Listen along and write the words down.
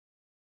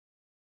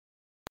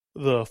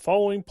The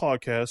following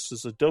podcast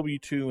is a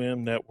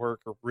W2M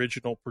Network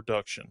original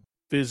production.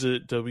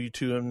 Visit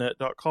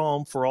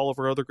W2Mnet.com for all of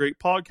our other great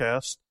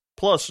podcasts,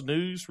 plus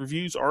news,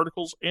 reviews,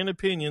 articles, and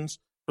opinions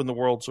from the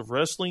worlds of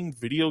wrestling,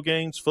 video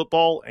games,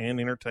 football, and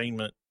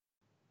entertainment.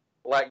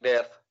 Black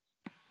Death.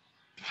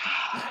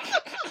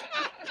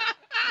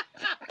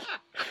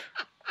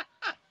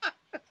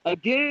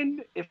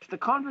 Again, if the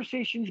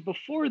conversations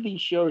before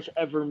these shows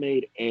ever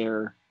made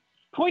air,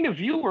 Point of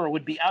Viewer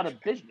would be out of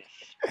business.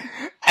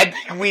 I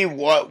think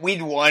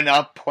we'd one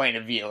up Point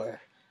of Viewer.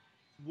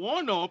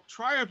 One up?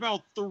 Try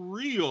about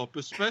 3 up,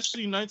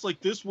 especially nights like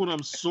this when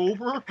I'm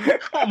sober.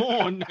 Come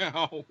on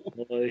now.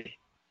 Boy.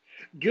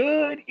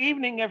 Good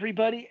evening,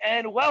 everybody,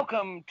 and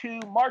welcome to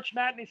March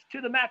Madness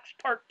to the Max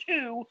Part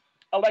 2,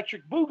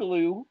 Electric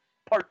Buggalo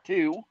Part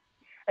 2.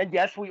 And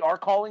yes, we are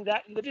calling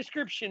that in the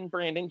description,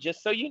 Brandon,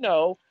 just so you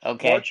know.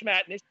 Okay. March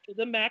Madness to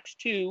the Max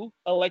 2,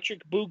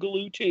 Electric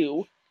Buggalo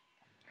 2.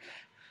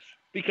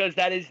 Because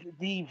that is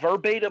the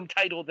verbatim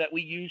title that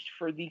we used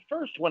for the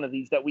first one of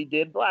these that we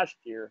did last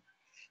year.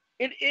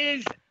 It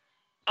is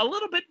a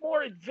little bit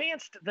more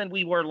advanced than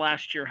we were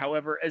last year,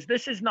 however, as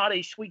this is not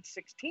a Sweet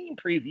 16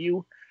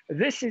 preview.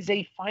 This is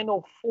a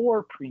Final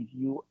Four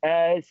preview,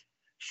 as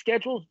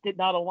schedules did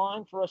not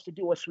align for us to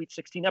do a Sweet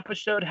 16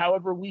 episode.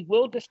 However, we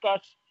will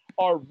discuss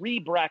our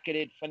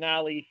rebracketed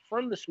finale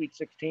from the Sweet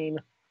 16.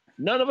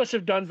 None of us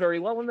have done very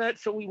well in that,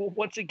 so we will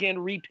once again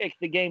repick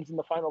the games in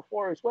the Final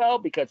Four as well,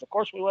 because of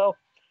course we will.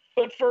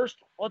 But first,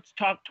 let's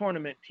talk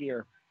tournament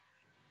here.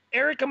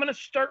 Erik, I'm going to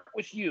start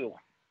with you.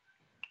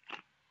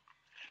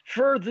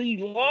 For the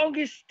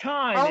longest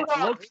time,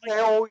 What the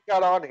hell we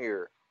got on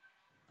here?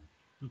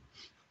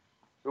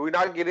 Do we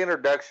not get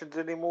introductions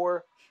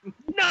anymore?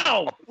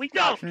 No, we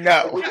don't.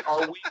 No,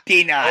 Are we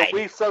denied.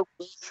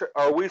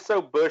 Are we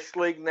so Bush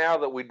League now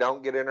that we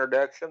don't get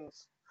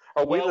introductions?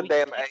 Are we Well, the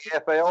damn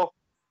AFL?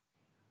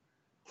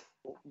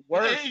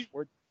 Worse. Hey.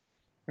 We're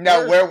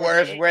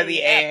Worse. We're the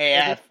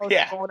AAF.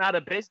 Yeah. Going out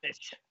of business.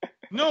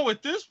 No,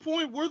 at this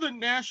point, we're the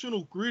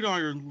National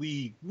Gridiron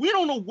League. We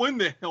don't know when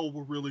the hell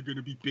we're really going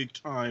to be big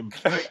time.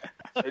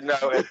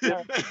 No,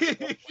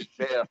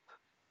 yeah.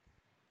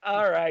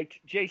 All right.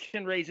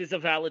 Jason raises a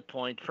valid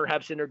point.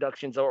 Perhaps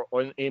introductions are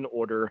in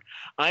order.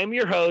 I'm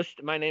your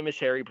host. My name is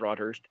Harry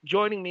Broadhurst.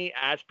 Joining me,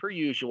 as per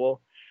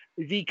usual,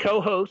 the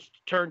co-host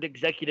turned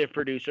executive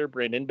producer,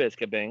 Brendan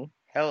Biskobing.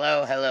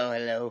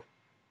 Hello.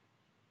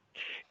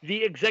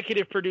 The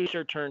executive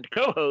producer turned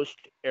co-host,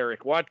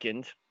 Erik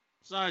Watkins.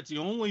 Besides, the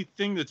only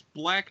thing that's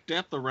Black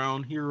Death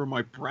around here are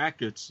my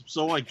brackets,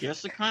 so I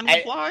guess it kind of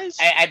applies.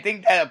 I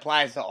think that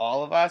applies to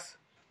all of us.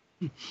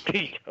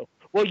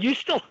 Well, you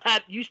still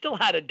had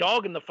a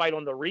dog in the fight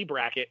on the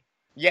rebracket.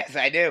 Yes,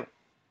 I do.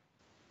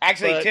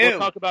 Actually, But two.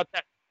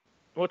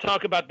 We'll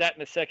talk about that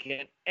in a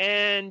second.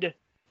 And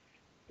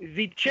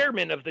the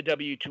chairman of the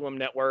W2M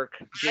Network,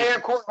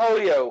 And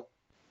Cornholio.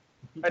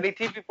 I need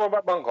TV for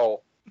my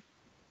bunghole.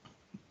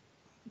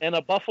 and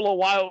a Buffalo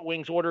Wild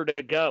Wings order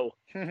to go.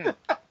 I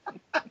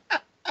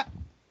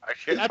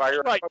shit That's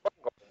fire right. out my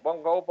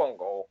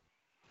bunghole.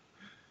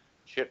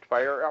 Shit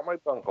fire out my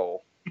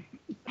bunghole.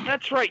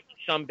 That's right,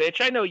 some bitch.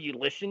 I know you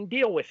listen.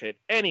 Deal with it.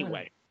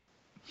 Anyway,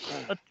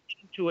 let's get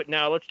into it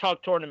now. Let's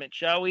talk tournament,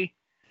 shall we?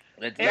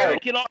 Let's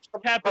Erik, it almost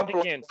happened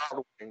again.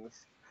 Wild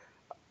Wings.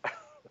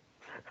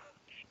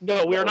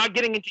 No, we're not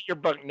getting into your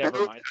bunk.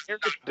 Never mind.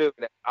 Erik, Doing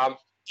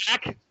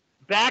it.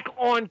 back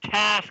on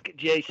task,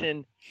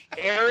 Jason.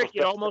 Erik,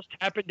 it almost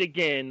happened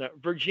again.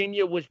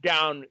 Virginia was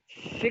down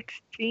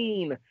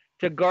 16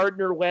 to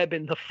Gardner-Webb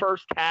in the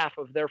first half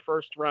of their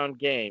first round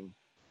game.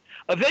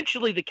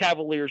 Eventually, the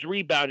Cavaliers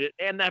rebounded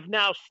and have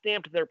now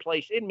stamped their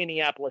place in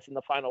Minneapolis in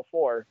the Final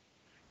Four.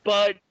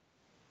 But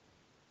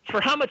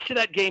for how much of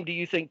that game do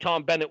you think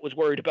Tom Bennett was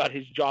worried about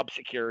his job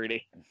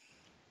security?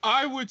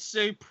 I would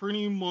say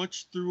pretty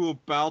much through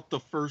about the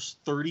first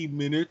 30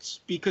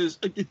 minutes, because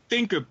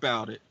think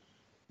about it.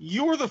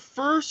 You're the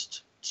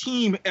first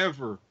team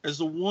ever as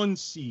a 1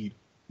 seed.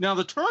 Now,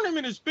 the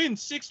tournament has been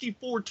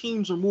 64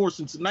 teams or more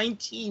since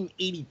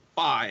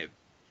 1985.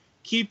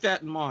 Keep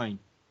that in mind.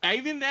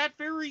 Even that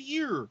very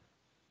year,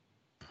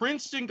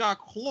 Princeton got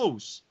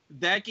close.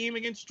 That game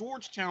against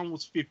Georgetown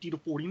was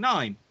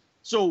 50-49.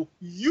 So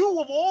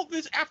you,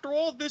 after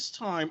all this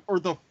time, are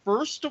the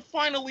first to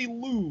finally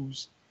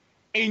lose,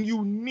 and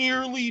you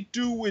nearly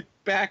do it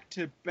back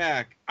to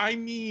back. I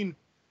mean,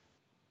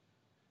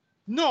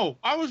 no,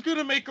 I was going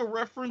to make a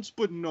reference,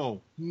 but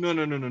no.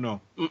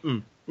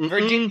 Mm-mm.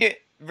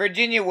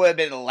 Virginia would have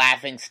been the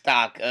laughing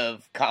stock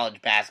of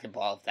college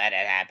basketball if that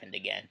had happened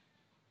again.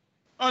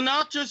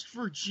 Not just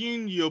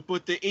Virginia,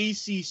 but the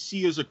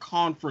ACC as a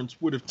conference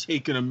would have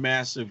taken a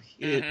massive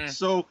hit. Mhm.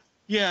 So,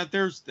 yeah,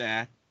 there's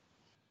that.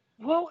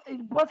 Well,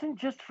 it wasn't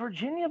just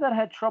Virginia that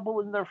had trouble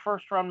in their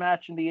first round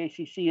match in the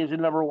ACC as a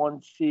number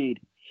 1 seed.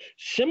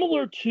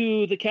 Similar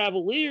to the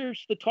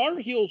Cavaliers, the Tar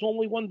Heels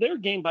only won their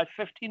game by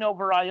 15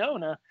 over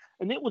Iona,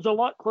 and it was a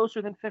lot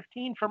closer than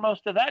 15 for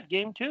most of that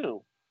game,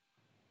 too.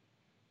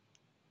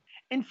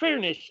 In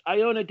fairness,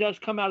 Iona does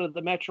come out of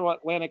the Metro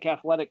Atlantic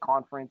Athletic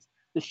Conference,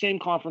 the same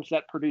conference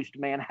that produced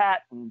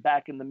Manhattan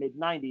back in the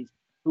mid-'90s,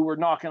 who were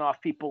knocking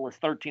off people as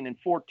 13 and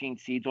 14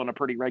 seeds on a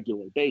pretty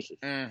regular basis.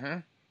 Mm-hmm.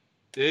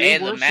 They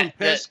were some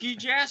pesky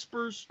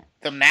Jaspers.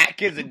 The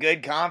MAC is a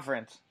good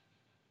conference.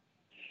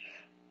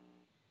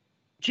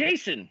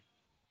 Jason.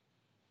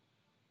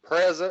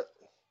 Present.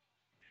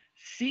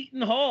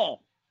 Seton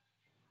Hall.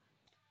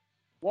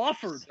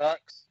 Wofford.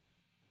 Sucks.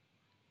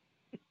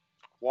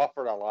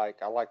 Wofford I like.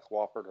 I like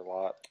Wofford a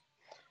lot.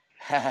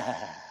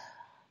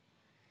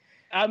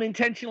 I'm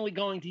intentionally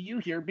going to you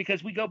here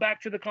because we go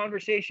back to the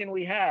conversation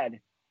we had.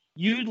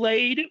 You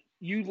laid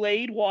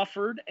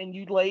Wofford and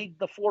you laid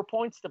the 4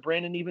 points to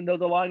Brandon, even though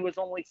the line was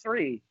only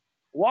 3.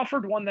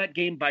 Wofford won that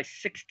game by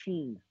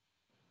 16.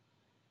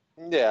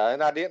 Yeah,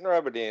 and I didn't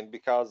rub it in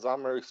because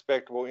I'm a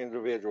respectable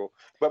individual.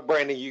 But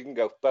Brandon, you can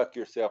go fuck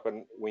yourself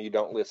and when you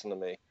don't listen to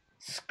me.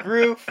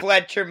 Screw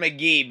Fletcher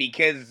McGee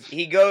because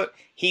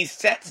he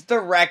sets the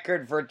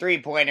record for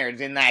 3-pointers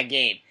in that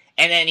game,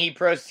 and then he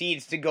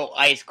proceeds to go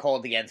ice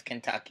cold against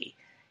Kentucky.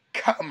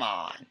 Come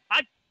on.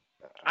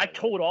 I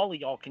told all of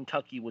y'all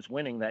Kentucky was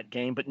winning that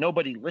game, but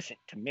nobody listened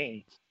to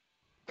me.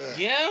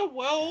 Yeah,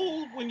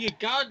 well, when you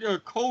got a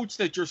coach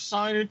that you're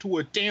signing to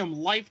a damn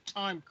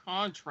lifetime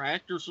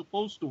contract, you're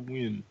supposed to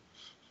win.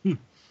 All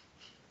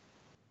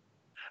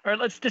right,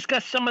 let's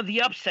discuss some of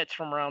the upsets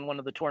from round 1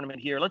 of the tournament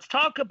here. Let's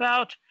talk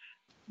about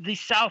the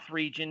South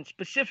region,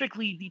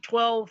 specifically the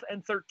 12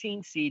 and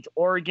 13 seeds,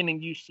 Oregon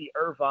and UC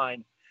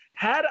Irvine.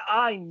 Had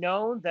I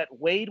known that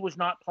Wade was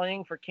not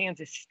playing for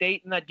Kansas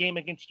State in that game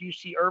against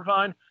UC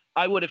Irvine,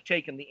 I would have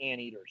taken the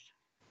Anteaters.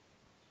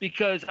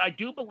 Because I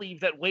do believe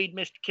that Wade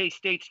missed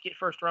K-State's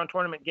first-round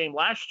tournament game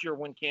last year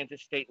when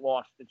Kansas State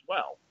lost as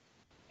well.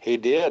 He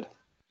did.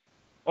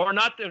 Or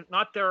not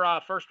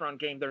their first-round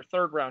game, their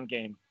third-round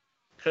game.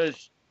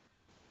 Because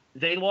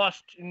they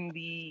lost in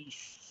the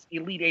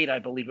Elite Eight, I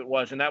believe it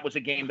was, and that was a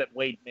game that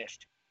Wade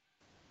missed.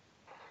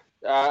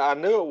 I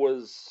knew it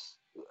was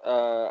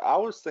I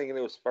was thinking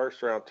it was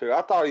first round, too.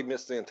 I thought he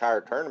missed the entire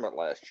tournament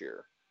last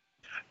year.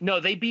 No,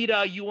 they beat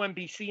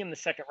UMBC in the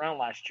second round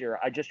last year.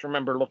 I just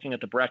remember looking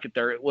at the bracket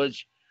there. It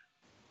was,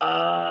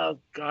 I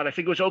think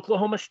it was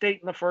Oklahoma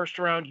State in the first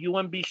round,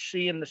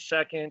 UMBC in the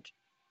second,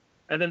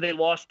 and then they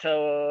lost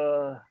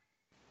to,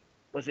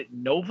 was it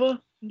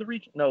Nova in the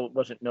region? No, it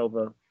wasn't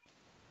Nova.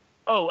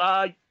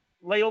 Oh,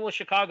 Loyola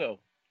Chicago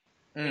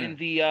in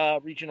the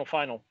regional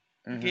final.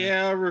 Mm-hmm.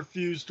 Yeah, I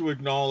refuse to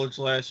acknowledge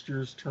last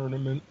year's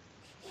tournament.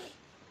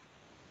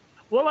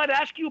 Well, I'd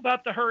ask you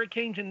about the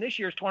Hurricanes in this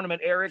year's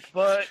tournament, Erik,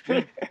 but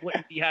we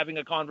wouldn't be having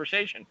a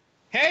conversation.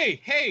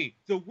 Hey,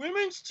 the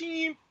women's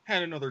team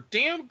had another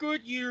damn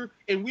good year,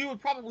 and we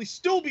would probably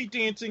still be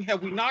dancing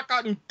had we not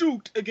gotten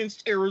duped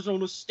against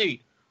Arizona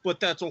State. But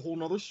that's a whole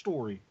nother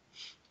story.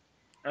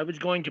 I was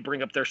going to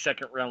bring up their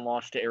second-round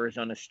loss to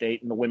Arizona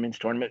State in the women's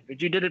tournament,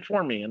 but you did it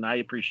for me, and I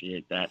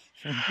appreciate that.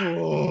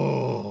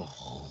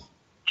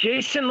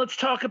 Jason, let's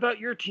talk about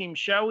your team,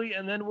 shall we?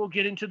 And then we'll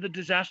get into the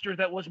disaster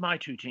that was my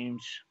 2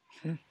 teams.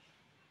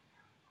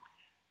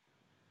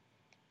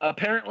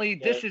 Apparently,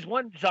 this is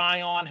one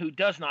Zion who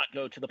does not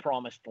go to the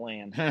promised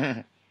land.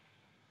 That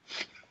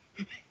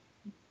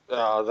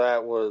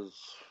was...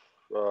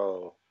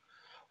 well,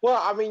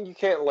 I mean, you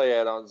can't lay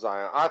it on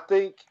Zion. I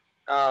think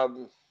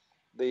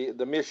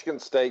the Michigan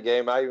State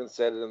game, I even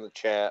said it in the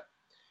chat,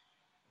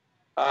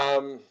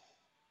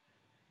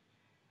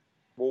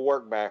 we'll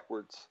work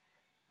backwards.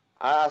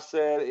 I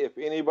said if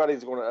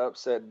anybody's going to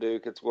upset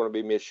Duke, it's going to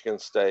be Michigan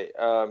State.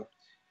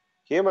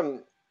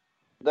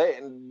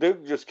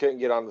 Duke just couldn't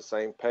get on the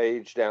same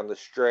page down the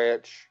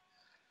stretch.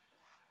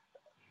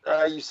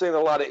 You've seen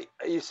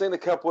a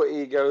couple of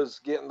egos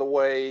get in the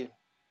way, a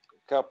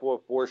couple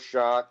of forced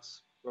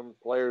shots from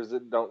players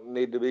that don't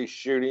need to be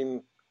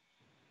shooting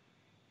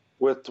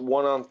with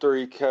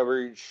 1-on-3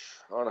 coverage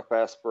on a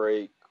fast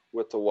break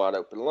with the wide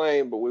open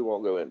lane, but we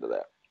won't go into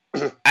that.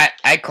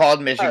 I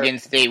called Michigan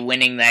State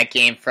winning that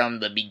game from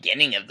the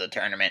beginning of the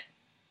tournament.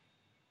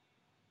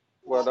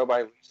 Well,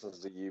 nobody listens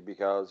to you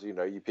because,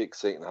 you pick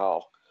Seton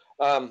Hall.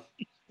 But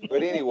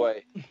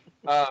anyway,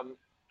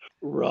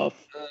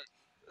 rough.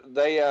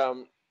 They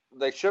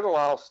should have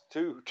lost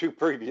two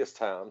previous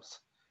times.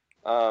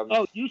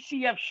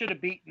 UCF should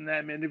have beaten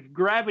them, and if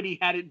gravity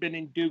hadn't been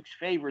in Duke's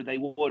favor, they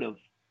would have.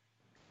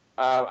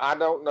 I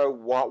don't know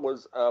what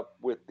was up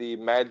with the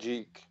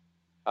magic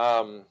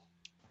ball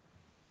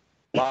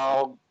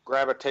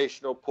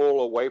gravitational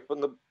pull away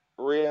from the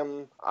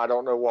rim. I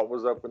don't know what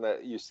was up in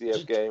that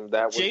UCF game.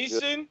 That was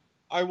Jason,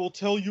 I will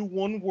tell you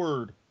one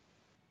word.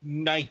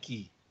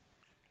 Nike.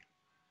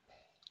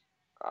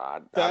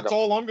 That's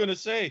all I'm going to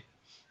say.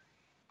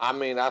 I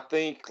mean, I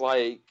think,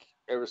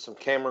 there was some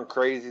Cameron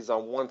crazies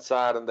on one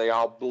side, and they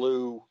all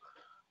blew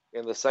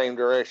in the same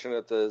direction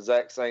at the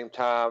exact same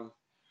time.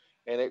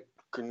 And it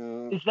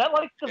is that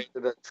like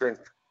the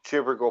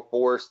centrifugal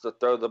force to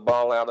throw the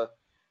ball out of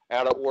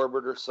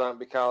orbit or something,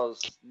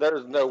 because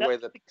there's no way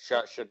that the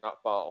shot should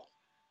not fall.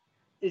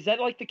 Is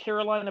that like the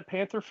Carolina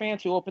Panther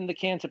fans who opened the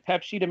cans of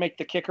Pepsi to make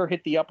the kicker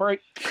hit the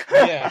upright?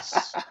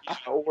 Yes.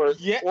 or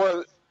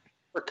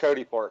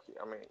Cody Parkey.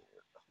 I mean,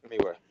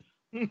 Anyway,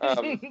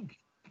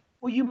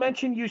 Well, you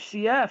mentioned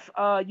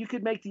UCF. You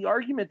could make the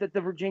argument that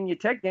the Virginia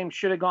Tech game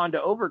should have gone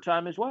to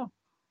overtime as well.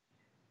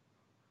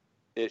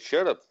 it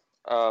should have.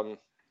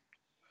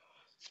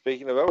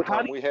 Speaking of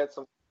overtime, we had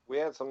some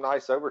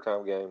nice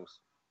overtime games.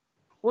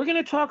 We're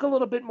going to talk a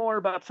little bit more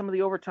about some of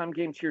the overtime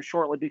games here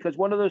shortly, because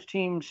one of those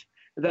teams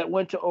that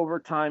went to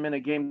overtime in a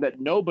game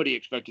that nobody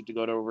expected to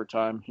go to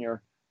overtime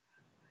here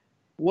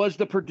was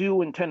the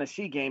Purdue and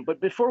Tennessee game. But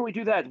before we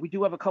do that, we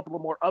do have a couple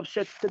of more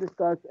upsets to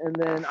discuss, and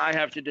then I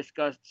have to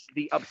discuss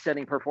the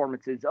upsetting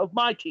performances of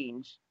my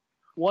teams,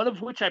 one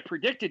of which I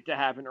predicted to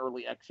have an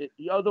early exit.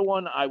 The other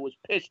one, I was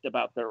pissed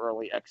about their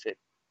early exit.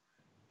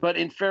 But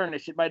in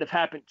fairness, it might have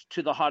happened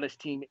to the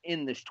hottest team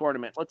in this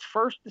tournament. Let's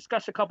first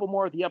discuss a couple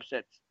more of the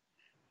upsets.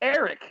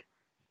 Erik.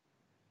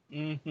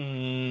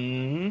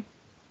 Mm-hmm.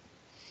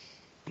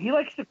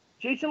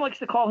 Jason likes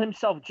to call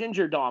himself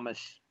Ginger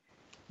Damas.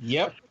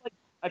 Yep.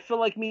 I feel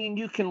like me and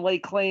you can lay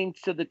claim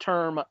to the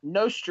term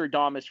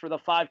Nostradamus for the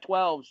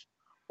 512s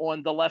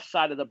on the left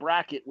side of the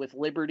bracket, with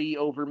Liberty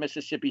over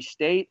Mississippi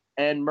State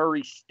and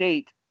Murray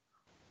State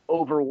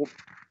over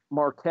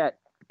Marquette.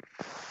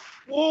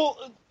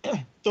 Well,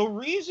 the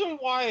reason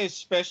why I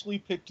especially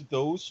picked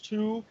those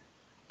two,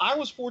 I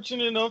was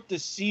fortunate enough to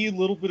see a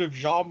little bit of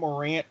Ja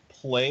Morant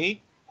play,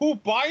 who,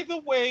 by the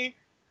way,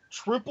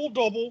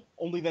 triple-double,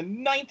 only the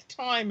 9th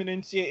time in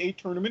NCAA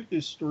tournament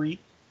history,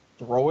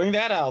 throwing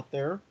that out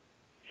there.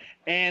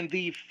 And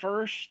the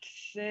first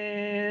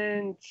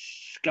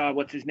since, God,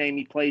 what's his name?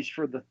 He plays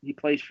for the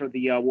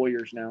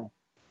Warriors now.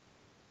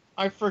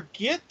 I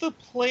forget the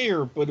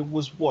player, but it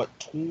was,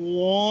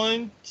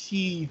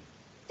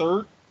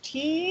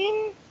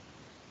 2013?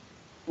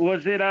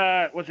 Was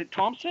it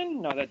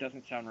Thompson? No, that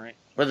doesn't sound right.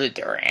 Was it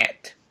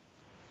Durant?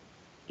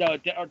 No,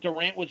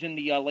 Durant was in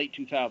the late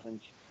 2000s.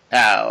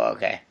 Oh,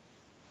 okay.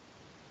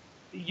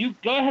 You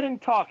go ahead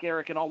and talk,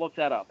 Erik, and I'll look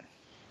that up.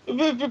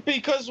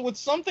 Because with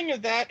something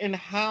of that and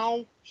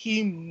how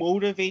he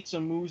motivates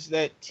and moves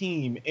that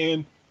team,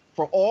 and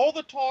for all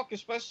the talk,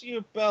 especially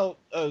about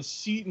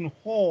Seton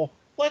Hall,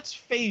 let's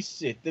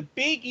face it, the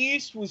Big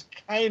East was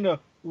kind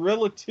of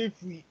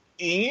relatively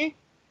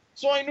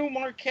so I knew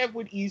Marquette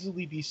would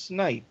easily be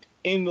sniped.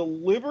 In the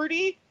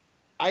Liberty,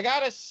 I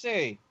gotta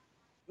say,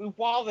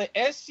 while the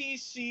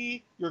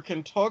SEC, your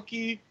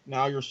Kentucky,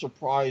 now your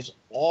surprise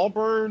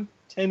Auburn,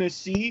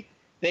 Tennessee,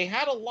 they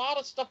had a lot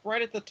of stuff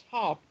right at the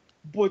top,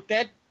 but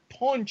that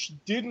punch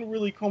didn't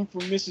really come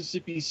from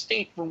Mississippi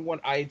State from what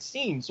I had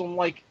seen. So I'm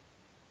like,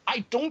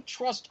 I don't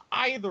trust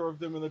either of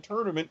them in the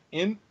tournament,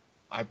 and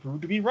I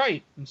proved to be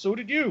right, and so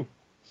did you.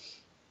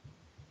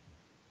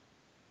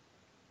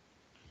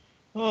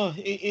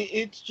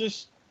 It's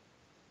just,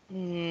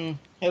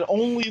 had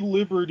only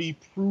Liberty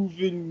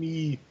proven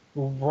me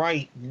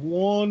right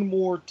one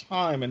more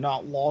time and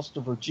not lost to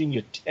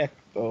Virginia Tech,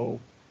 though.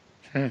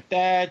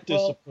 That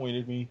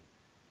disappointed me.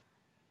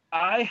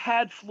 I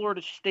had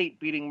Florida State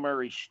beating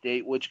Murray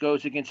State, which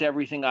goes against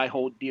everything I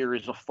hold dear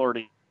as a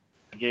Florida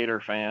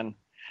Gator fan.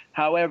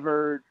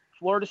 However,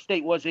 Florida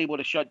State was able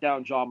to shut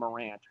down Ja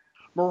Morant.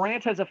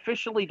 Morant has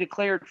officially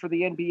declared for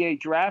the NBA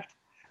draft,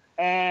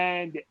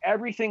 and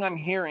everything I'm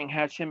hearing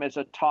has him as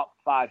a top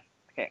 5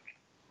 pick.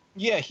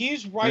 Yeah,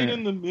 he's right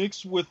in the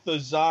mix with the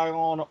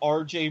Zion,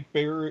 RJ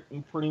Barrett,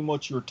 and pretty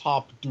much your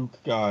top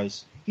Duke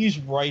guys. He's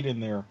right in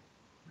there.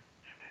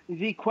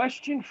 The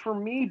question for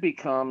me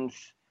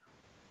becomes,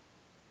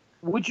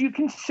 would you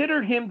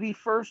consider him the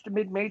first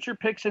mid-major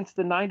pick since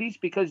the 90s?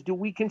 Because do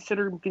we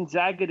consider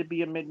Gonzaga to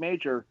be a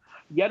mid-major?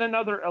 Yet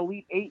another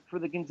Elite Eight for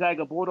the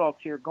Gonzaga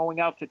Bulldogs here, going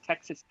out to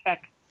Texas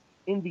Tech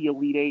in the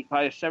Elite Eight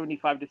by a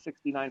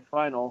 75-69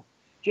 final.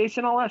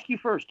 Jason, I'll ask you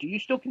first. Do you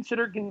still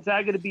consider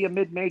Gonzaga to be a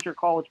mid-major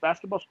college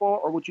basketball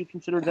school, or would you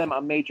consider them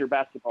a major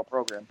basketball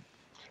program?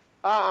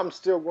 I'm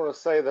still going to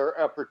say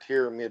they're upper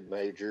tier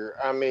mid-major.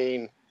 I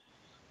mean,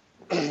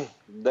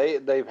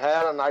 they've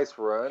had a nice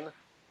run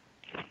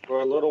for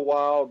a little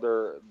while.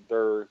 They're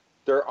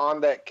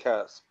on that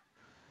cusp.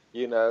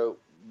 You know,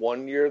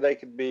 one year they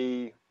could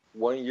be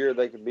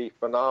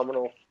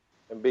phenomenal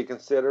and be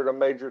considered a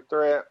major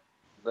threat.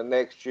 The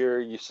next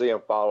year you see them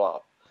fall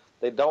off.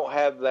 They don't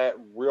have that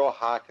real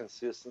high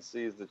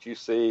consistencies that you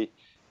see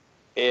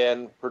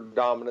in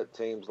predominant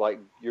teams like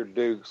your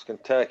Dukes,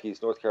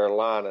 Kentuckys, North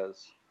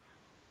Carolinas,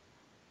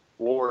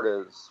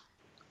 Floridas.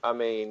 I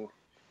mean,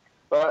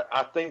 but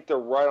I think they're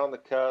right on the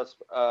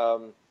cusp.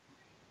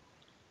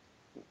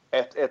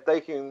 If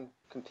they can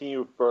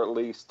continue for at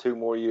least 2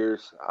 more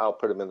years, I'll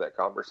put them in that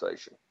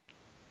conversation.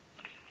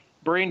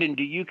 Brandon,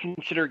 do you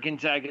consider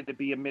Gonzaga to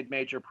be a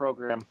mid-major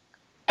program?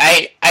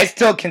 I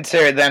still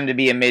consider them to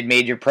be a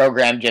mid-major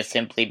program just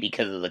simply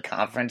because of the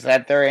conference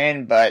that they're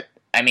in, but,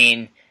 I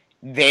mean,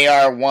 they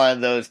are one of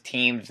those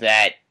teams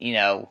that,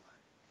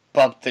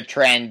 buck the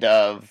trend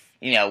of,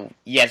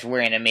 yes,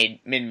 we're in a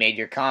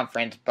mid-major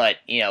conference, but,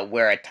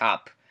 we're a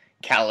top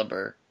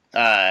caliber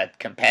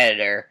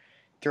competitor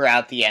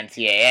throughout the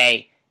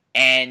NCAA,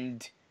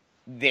 and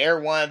they're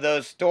one of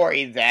those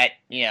stories that,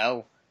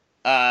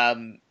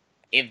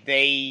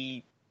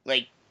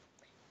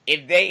 if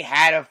if they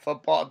had a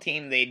football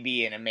team, they'd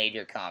be in a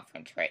major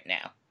conference right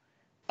now.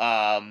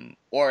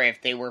 Or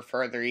if they were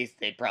further east,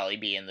 they'd probably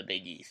be in the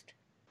Big East.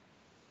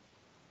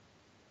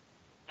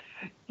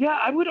 Yeah,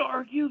 I would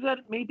argue that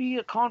maybe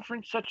a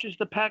conference such as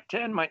the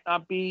Pac-10 might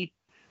not be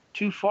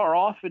too far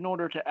off in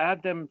order to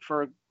add them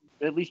for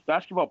at least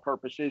basketball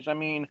purposes. I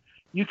mean,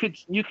 you could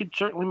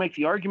certainly make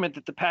the argument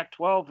that the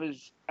Pac-12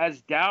 is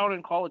as down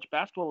in college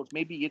basketball as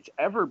maybe it's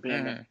ever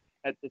been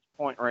at this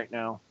point right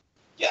now.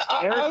 Yeah,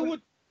 I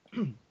would.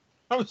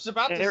 I was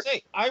about to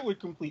say I would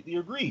completely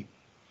agree.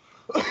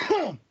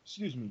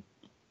 Excuse me,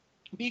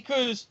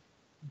 because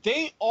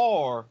they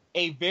are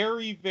a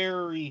very,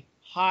 very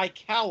high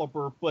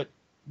caliber but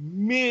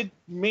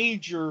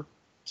mid-major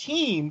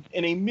team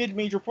in a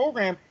mid-major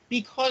program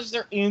because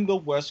they're in the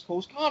West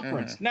Coast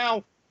Conference.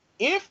 Now,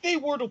 if they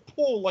were to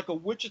pull like a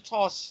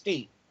Wichita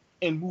State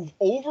and move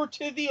over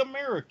to the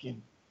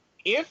American,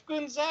 if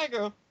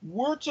Gonzaga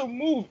were to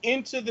move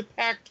into the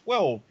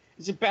Pac-12,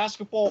 is it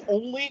basketball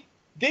only?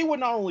 They would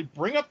not only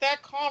bring up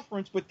that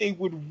conference, but they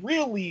would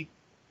really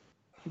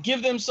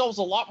give themselves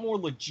a lot more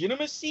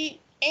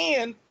legitimacy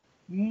and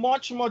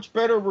much, much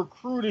better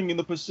recruiting in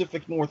the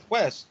Pacific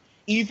Northwest.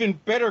 Even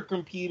better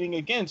competing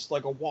against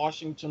like a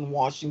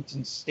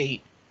Washington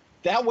State.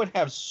 That would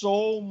have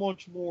so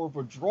much more of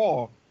a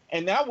draw,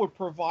 and that would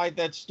provide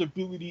that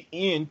stability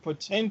and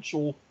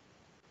potential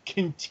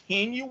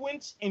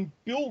continuance and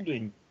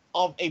building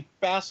of a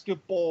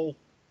basketball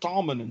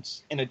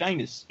dominance and a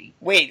dynasty.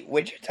 Wait,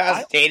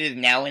 Wichita State is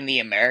now in the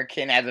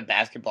American as a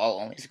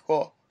basketball-only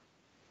school?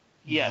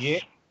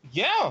 Yes.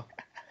 Yeah.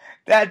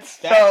 That's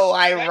so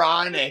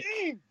ironic.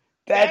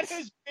 That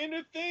has been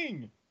a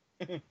thing.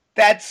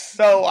 That's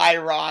so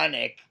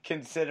ironic,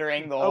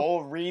 considering the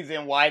whole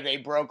reason why they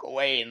broke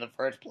away in the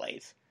first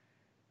place.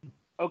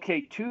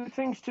 Okay, two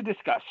things to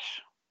discuss.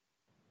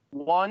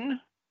 One,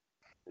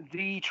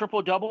 the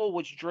triple-double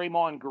was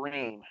Draymond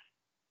Green.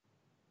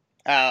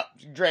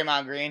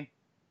 Draymond Green?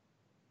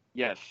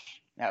 Yes.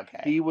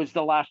 Okay. He was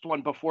the last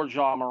one before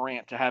Ja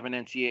Morant to have an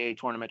NCAA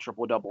tournament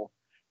triple-double.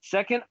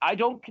 Second, I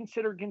don't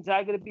consider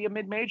Gonzaga to be a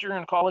mid-major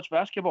in college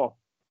basketball.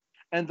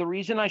 And the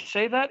reason I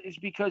say that is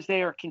because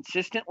they are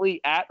consistently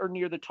at or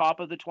near the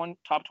top of the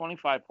top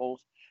 25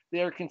 polls.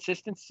 They are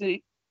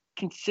consistently,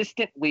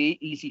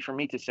 easy for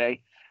me to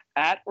say,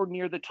 at or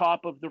near the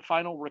top of the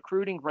final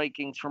recruiting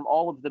rankings from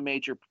all of the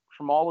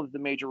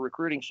major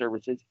recruiting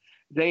services.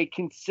 They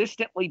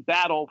consistently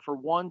battle for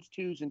 1s,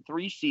 2s, and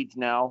 3 seeds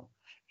now.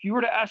 If you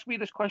were to ask me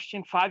this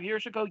question 5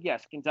 years ago,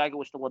 yes, Gonzaga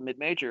was still a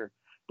mid-major.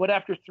 But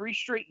after 3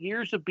 straight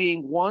years of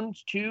being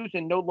 1s, 2s,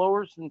 and no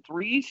lower than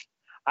 3s,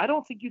 I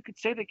don't think you could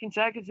say that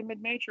Gonzaga is a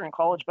mid-major in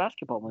college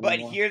basketball anymore. But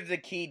here's the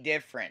key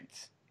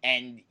difference.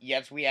 And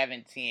yes, we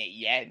haven't seen it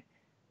yet.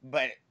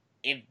 But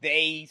if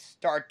they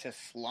start to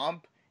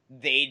slump,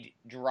 they'd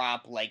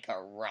drop like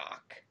a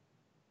rock.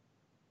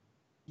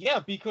 Yeah,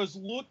 because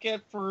look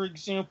at, for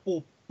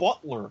example,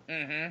 Butler.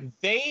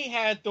 They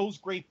had those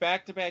great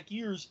back-to-back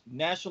years,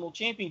 national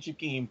championship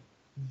game.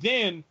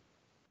 Then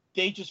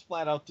they just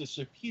flat out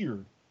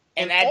disappeared.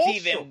 And that's also,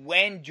 even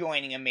when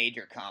joining a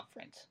major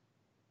conference.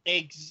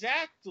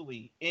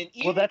 Exactly. And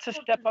well, that's a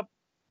step up.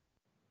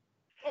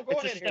 Oh, go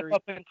ahead, Harry.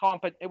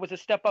 It was a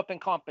step up in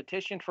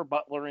competition for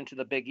Butler into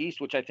the Big East,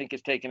 which I think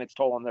has taken its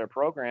toll on their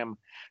program.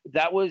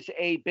 That was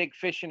a big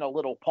fish in a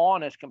little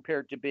pond as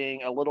compared to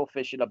being a little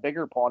fish in a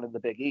bigger pond in the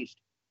Big East.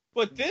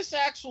 But this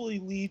actually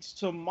leads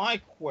to my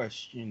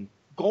question.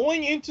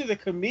 Going into the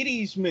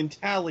committee's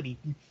mentality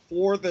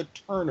before the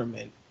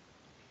tournament,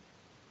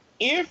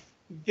 if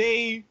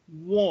they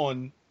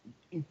won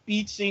and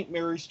beat St.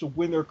 Mary's to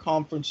win their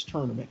conference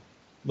tournament,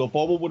 the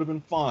bubble would have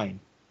been fine.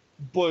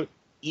 But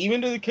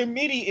even the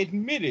committee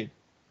admitted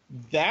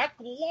that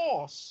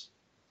loss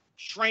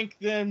shrank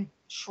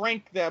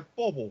that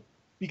bubble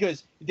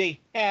because they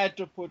had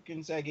to put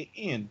Gonzaga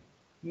in.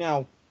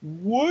 Now,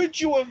 would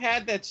you have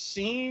had that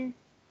same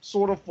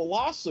sort of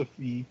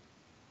philosophy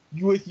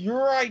with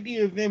your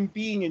idea of them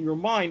being, in your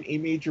mind, a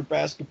major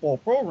basketball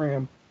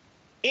program?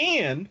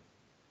 And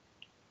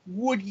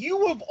would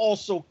you have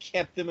also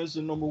kept them as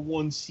the number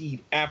 1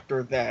 seed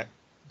after that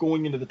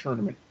going into the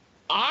tournament?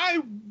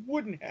 I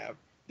wouldn't have.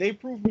 They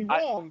proved me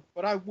wrong,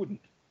 but I wouldn't.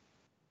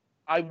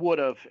 I would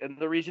have. And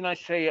the reason I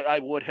say I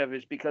would have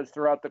is because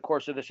throughout the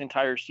course of this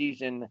entire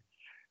season,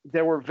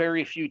 there were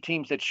very few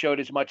teams that showed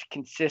as much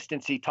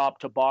consistency top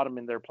to bottom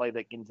in their play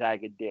that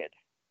Gonzaga did.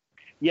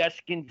 Yes,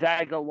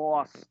 Gonzaga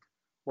lost,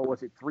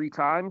 3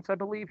 times, I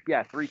believe?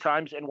 Yeah, 3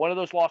 times. And one of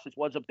those losses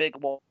was a big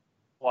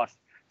loss,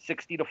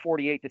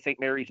 60-48 to St.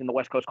 Mary's in the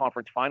West Coast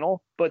Conference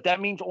Final. But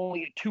that means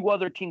only 2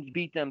 other teams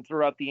beat them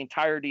throughout the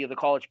entirety of the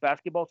college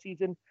basketball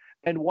season.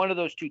 And one of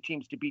those 2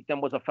 teams to beat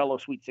them was a fellow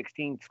Sweet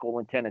 16 school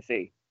in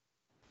Tennessee.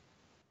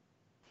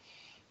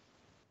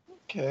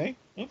 Okay,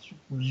 that's a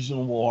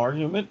reasonable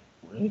argument.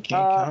 Really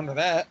can't counter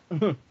that.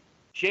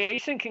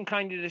 Jason can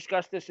kind of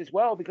discuss this as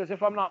well, because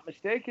if I'm not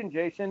mistaken,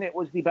 Jason, it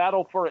was the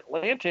battle for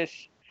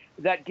Atlantis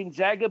that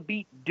Gonzaga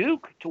beat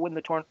Duke to win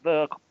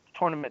the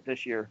tournament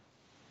this year.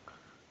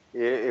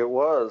 It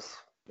was.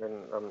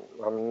 and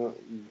I'm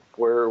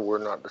we're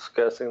not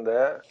discussing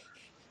that.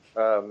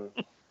 So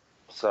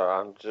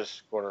I'm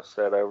just going to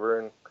sit over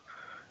and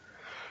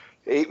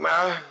eat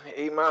my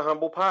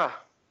humble pie.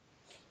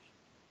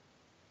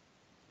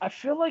 I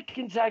feel like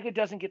Gonzaga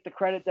doesn't get the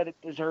credit that it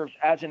deserves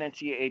as an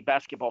NCAA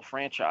basketball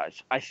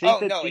franchise. I think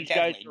that no, these it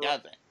guys definitely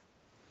doesn't.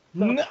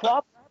 The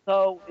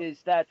problem,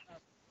 is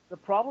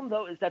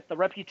that the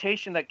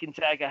reputation that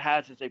Gonzaga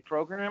has as a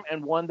program,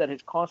 and one that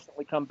has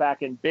constantly come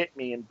back and bit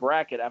me in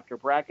bracket after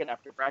bracket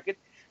after bracket,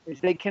 is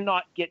they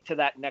cannot get to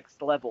that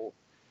next level.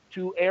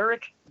 To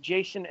Erik,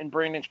 Jason, and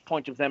Brandon's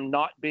point of them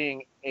not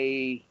being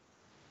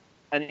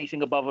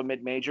anything above a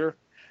mid-major,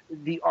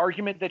 the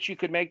argument that you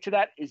could make to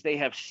that is they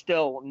have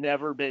still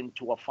never been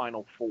to a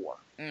Final Four.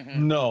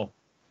 Mm-hmm. No.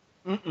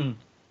 Mm-mm.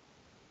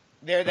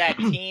 They're that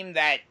team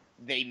that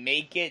they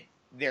make it,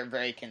 they're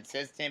very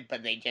consistent,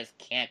 but they just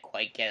can't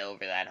quite get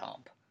over that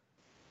hump.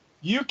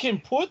 You can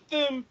put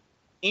them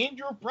in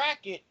your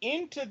bracket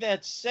into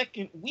that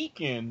second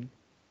weekend,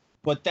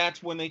 but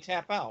that's when they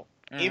tap out,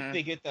 if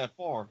they get that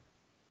far.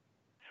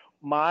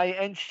 My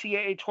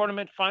NCAA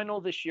tournament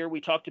final this year, we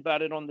talked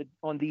about it on the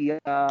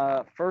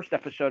first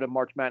episode of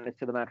March Madness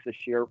to the Max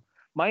this year.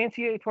 My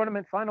NCAA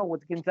tournament final was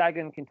Gonzaga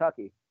and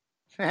Kentucky.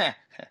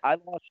 I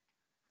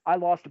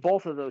lost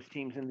both of those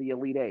teams in the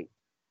Elite Eight.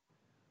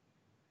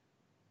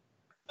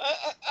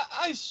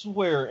 I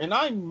swear, and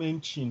I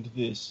mentioned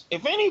this.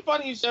 If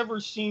anybody's ever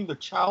seen the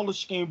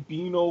Childish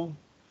Gambino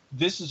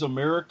 "This Is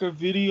America"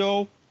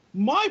 video,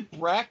 my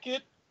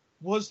bracket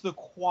was the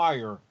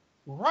choir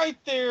right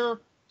there,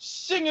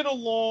 singing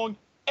along.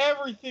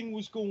 Everything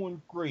was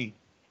going great.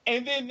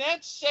 And then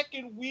that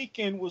second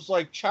weekend was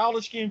like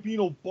Childish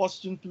Gambino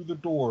busting through the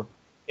door.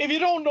 If you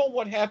don't know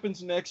what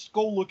happens next,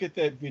 go look at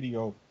that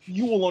video.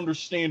 You will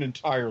understand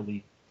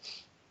entirely.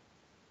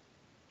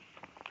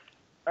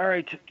 All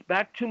right,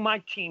 back to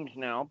my teams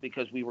now,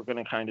 because we were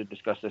going to kind of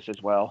discuss this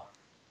as well.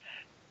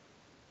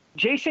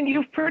 Jason,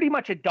 you've pretty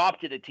much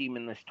adopted a team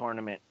in this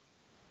tournament.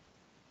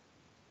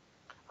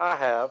 I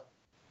have.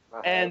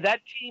 And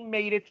that team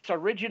made its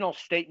original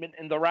statement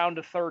in the round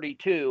of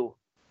 32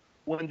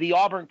 when the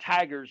Auburn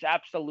Tigers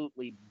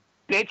absolutely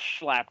bitch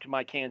slapped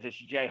my Kansas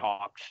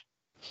Jayhawks.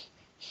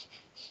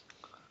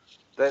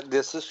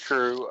 This is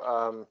true.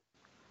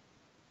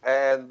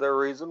 And the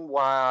reason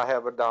why I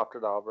have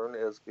adopted Auburn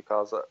is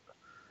because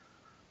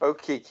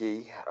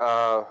Okiki,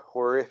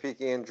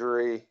 horrific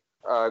injury,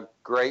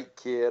 great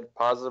kid,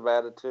 positive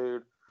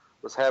attitude,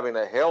 was having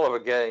a hell of a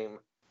game.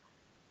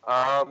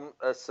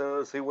 As soon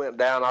as he went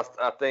down, I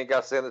think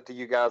I sent it to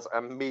you guys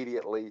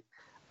immediately.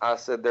 I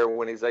said they're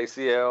winning his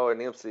ACL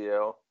and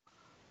MCL.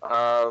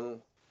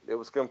 It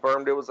was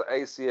confirmed it was an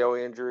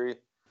ACL injury.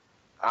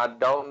 I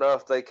don't know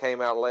if they came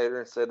out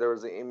later and said there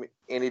was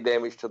any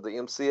damage to the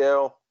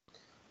MCL,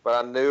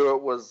 but I knew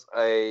it was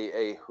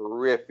a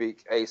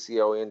horrific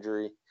ACL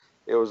injury.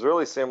 It was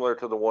really similar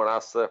to the one I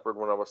suffered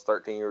when I was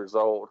 13 years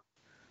old.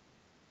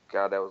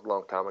 God, that was a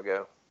long time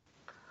ago.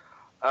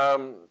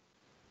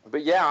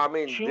 But yeah, I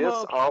mean,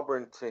 this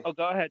Auburn team. Oh,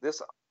 go ahead.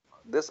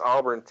 This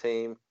Auburn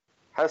team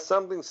has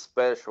something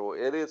special.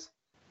 It is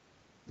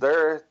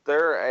they're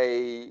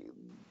a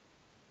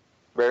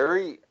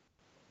very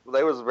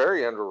they was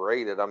very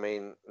underrated. I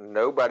mean,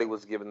 nobody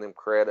was giving them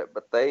credit,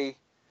 but they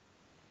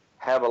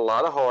have a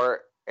lot of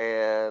heart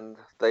and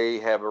they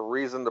have a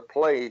reason to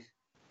play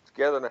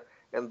together,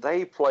 and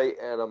they play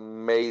an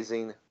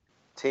amazing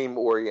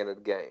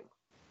team-oriented game.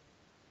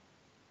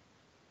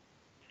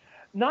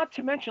 Not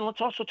to mention, let's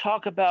also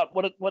talk about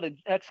what an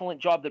excellent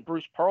job that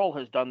Bruce Pearl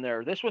has done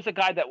there. This was a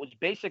guy that was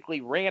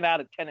basically ran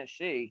out of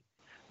Tennessee,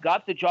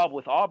 got the job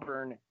with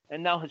Auburn,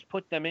 and now has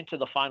put them into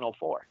the Final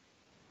Four.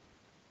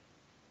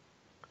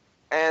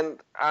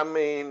 And, I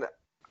mean,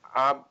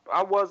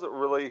 I wasn't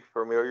really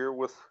familiar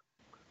with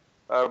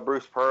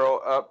Bruce Pearl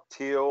up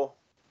till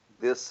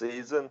this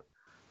season,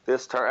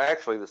 this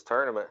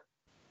tournament.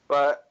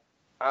 But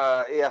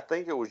yeah, I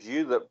think it was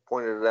you that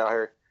pointed it out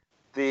here.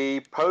 The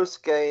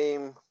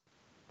post-game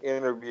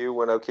interview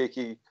when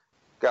Okiki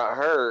got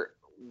hurt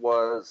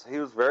he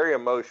was very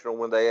emotional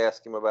when they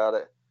asked him about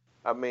it.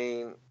 I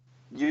mean,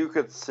 you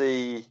could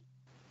see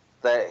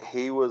that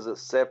he was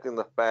accepting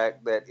the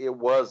fact that it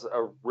was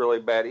a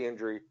really bad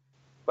injury,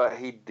 but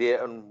he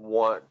didn't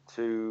want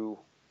the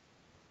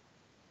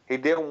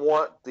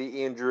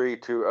injury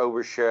to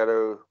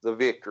overshadow the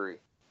victory.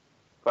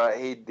 But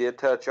he did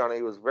touch on it.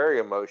 He was very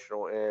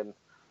emotional, and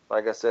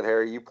like I said,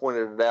 Harry, you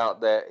pointed it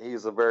out that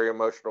he's a very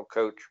emotional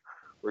coach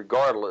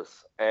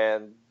regardless,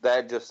 and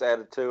that just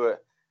added to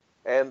it.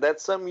 And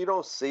that's something you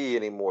don't see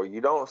anymore. You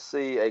don't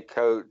see a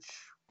coach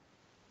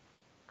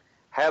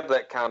have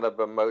that kind of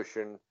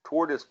emotion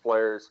toward his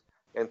players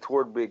and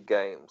toward big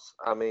games.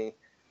 I mean,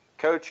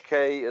 Coach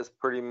K is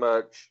pretty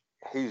much,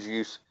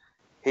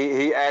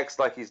 he acts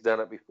like he's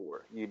done it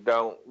before. You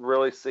don't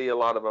really see a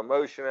lot of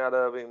emotion out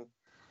of him.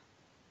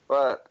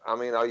 But, I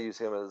mean, I'll use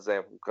him as an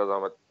example because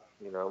I'm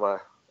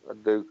a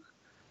Duke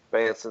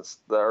fan since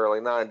the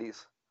early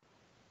 90s.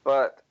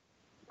 But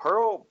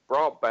Pearl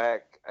brought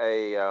back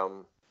a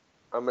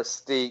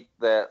mystique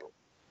that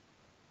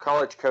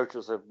college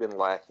coaches have been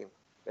lacking,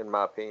 in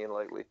my opinion,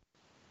 lately.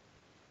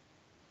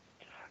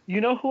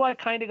 You know who I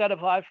kind of got a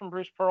vibe from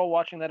Bruce Pearl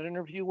watching that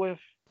interview with?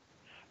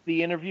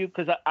 The interview,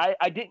 because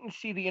I didn't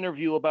see the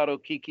interview about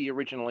Okiki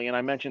originally, and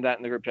I mentioned that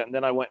in the group chat, and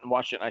then I went and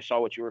watched it, and I saw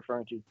what you were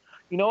referring to.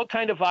 You know what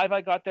kind of vibe I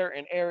got there?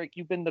 And Erik,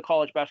 you've been the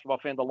college basketball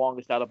fan the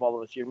longest out of all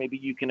of us here. Maybe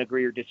you can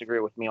agree or disagree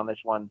with me on this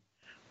one.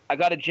 I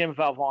got a Jim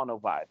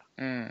Valvano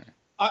vibe.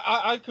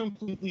 I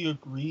completely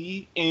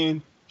agree,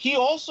 and he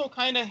also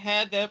kind of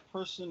had that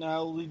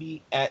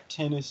personality at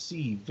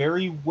Tennessee,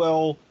 very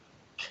well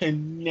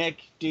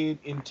connected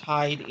and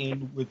tied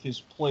in with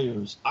his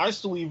players. I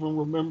still even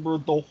remember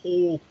the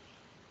whole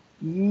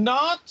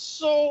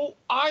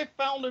I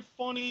found it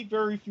funny,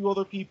 very few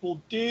other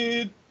people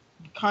did,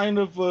 kind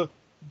of a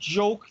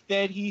joke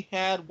that he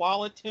had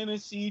while at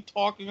Tennessee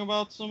talking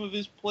about some of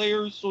his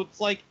players. So it's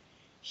like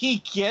he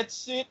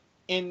gets it,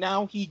 and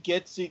now he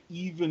gets it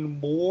even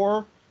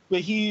more. But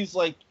he's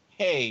like,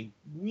 hey,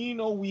 we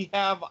know we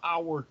have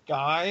our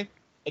guy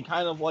and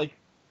kind of like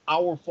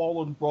our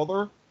fallen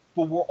brother,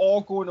 but we're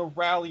all going to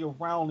rally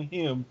around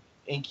him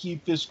and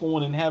keep this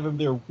going and have him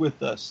there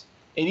with us.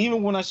 And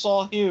even when I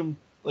saw him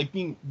like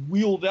being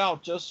wheeled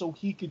out just so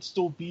he could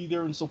still be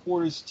there and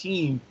support his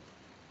team,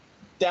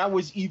 that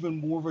was even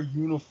more of a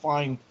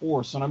unifying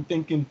force. And I'm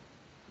thinking,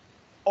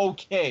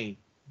 okay,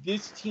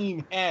 this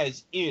team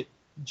has it,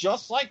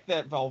 just like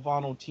that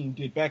Valvano team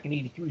did back in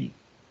 '83.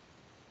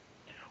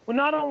 Well,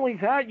 not only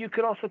that, you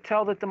could also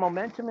tell that the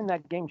momentum in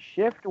that game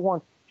shifted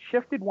once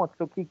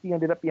Okiki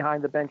ended up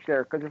behind the bench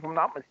there. Because if I'm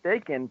not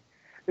mistaken,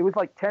 it was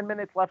like 10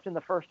 minutes left in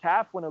the first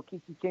half when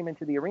Okiki came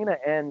into the arena,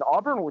 and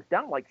Auburn was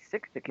down like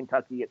 6 to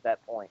Kentucky at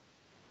that point.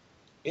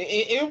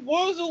 It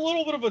was a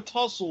little bit of a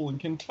tussle in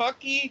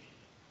Kentucky.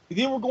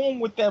 They were going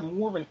with that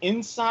more of an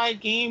inside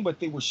game, but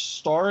they were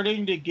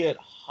starting to get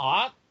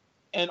hot,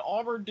 and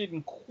Auburn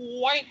didn't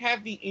quite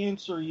have the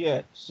answer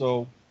yet.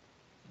 So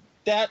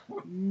that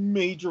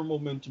major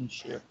momentum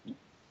shift.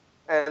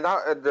 And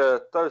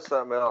to throw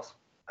something else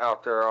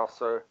out there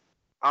also,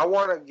 I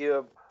want to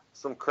give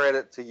some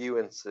credit to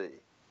UNC.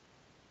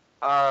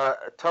 A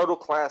total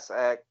class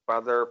act by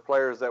their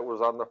players that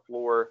was on the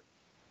floor.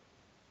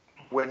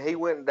 When he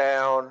went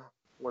down,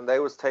 when they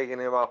was taking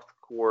him off the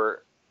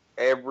court,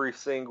 every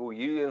single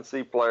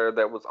UNC player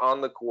that was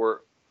on the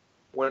court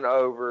went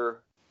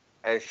over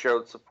and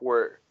showed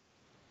support,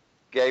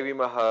 gave him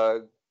a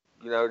hug,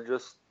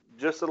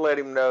 just to let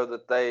him know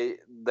that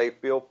they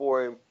feel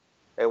for him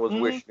and was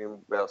wishing him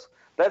the best.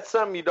 That's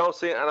something you don't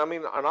see, and I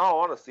mean, in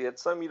all honesty,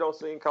 it's something you don't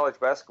see in college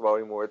basketball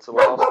anymore. It's a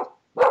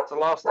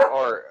lost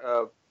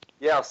art.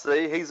 Yeah,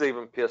 see, he's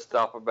even pissed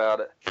off about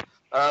it.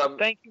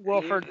 Thank you,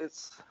 Wilford.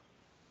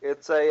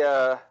 It's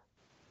a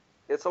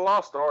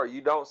lost art.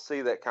 You don't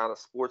see that kind of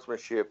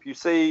sportsmanship. You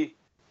see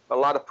a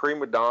lot of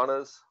prima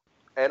donnas,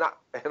 and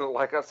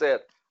like I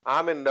said,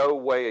 I'm in no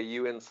way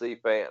a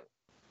UNC fan,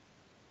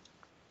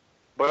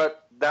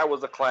 but that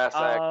was a class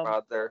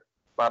act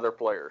by their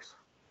players.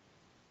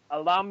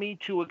 Allow me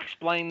to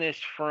explain this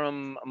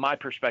from my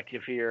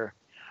perspective here.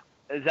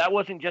 That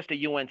wasn't just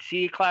a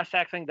UNC class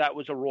act thing. That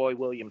was a Roy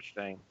Williams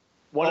thing.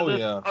 One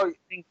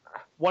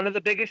of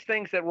the biggest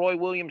things that Roy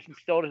Williams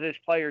instilled in his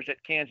players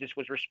at Kansas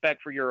was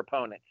respect for your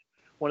opponents.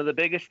 One of the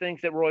biggest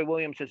things that Roy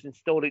Williams has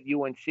instilled at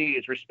UNC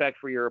is respect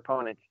for your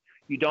opponents.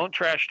 You don't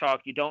trash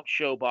talk. You don't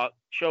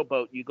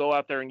showboat. You go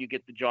out there and you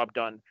get the job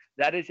done.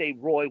 That is a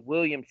Roy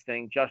Williams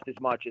thing just as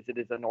much as it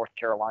is a North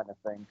Carolina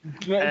thing.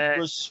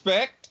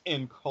 Respect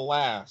and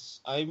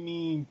class. I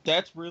mean,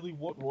 that's really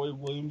what Roy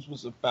Williams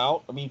was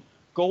about. I mean,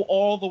 go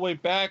all the way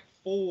back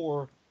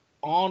for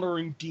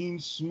honoring Dean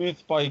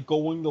Smith by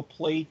going to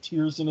play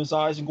tears in his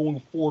eyes and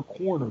going 4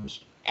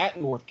 corners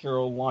at North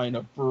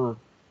Carolina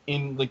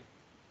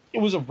it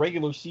was a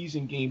regular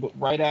season game, but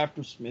right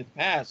after Smith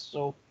passed.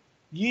 So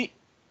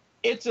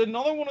it's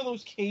another one of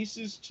those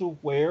cases to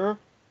where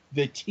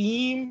the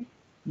team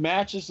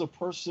matches the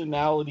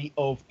personality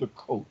of the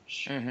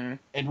coach. Mm-hmm.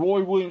 And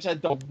Roy Williams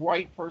had the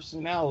right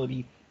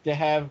personality to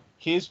have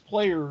his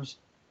players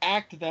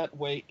act that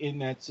way in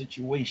that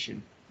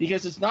situation.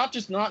 Because it's not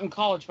just not in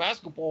college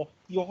basketball.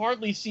 You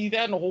hardly see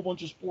that in a whole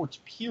bunch of sports,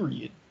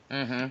 period.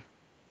 Mm-hmm.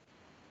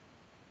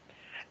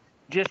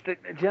 Just a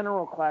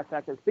general class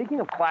act. Speaking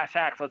of class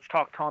acts, let's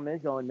talk Tom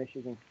Izzo and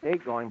Michigan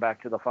State going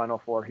back to the Final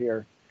Four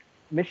here.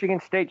 Michigan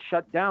State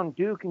shut down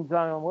Duke and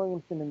Zion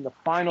Williamson in the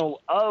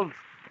final of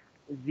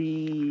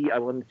I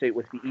wouldn't say it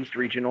was the East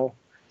Regional,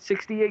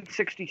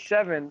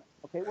 68-67.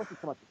 Okay, it wasn't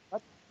so much a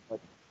touch, but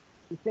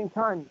at the same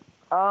time,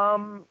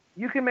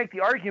 you can make the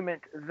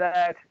argument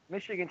that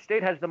Michigan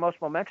State has the most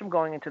momentum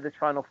going into this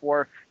Final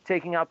Four,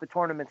 taking out the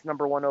tournament's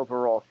number 1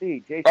 overall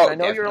seed. Jason, I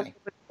know you're a little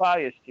bit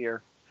biased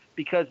here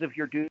because of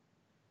your Duke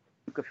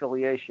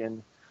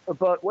affiliation,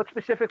 but what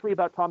specifically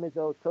about Tom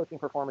Izzo's coaching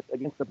performance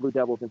against the Blue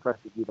Devils impressed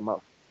you the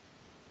most?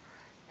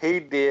 He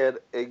did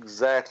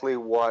exactly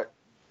what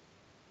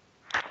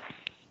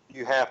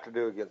you have to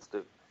do against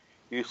Duke.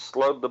 You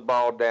slowed the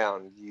ball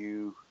down.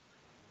 You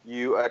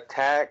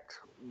attacked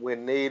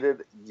when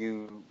needed.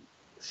 You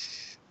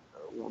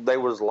they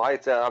was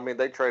lights out. I mean,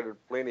 they traded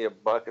plenty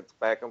of buckets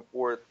back and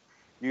forth.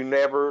 You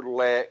never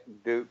let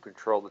Duke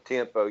control the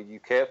tempo. You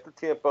kept the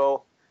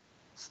tempo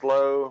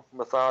slow,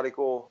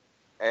 methodical,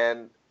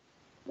 and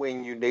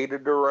when you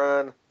needed to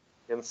run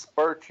in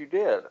spurts, you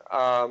did.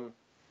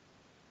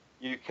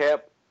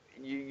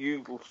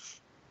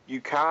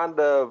 You kind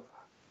of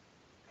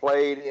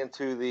played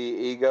into the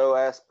ego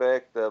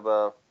aspect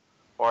of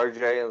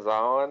RJ and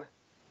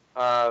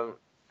Zion.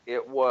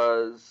 It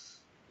was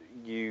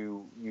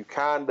you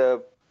kind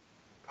of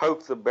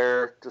poked the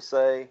bear, to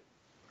say,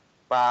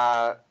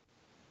 by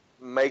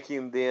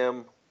making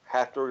them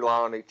have to rely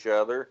on each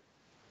other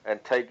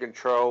and take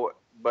control,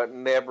 but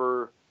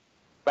never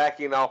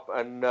backing off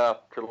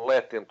enough to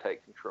let them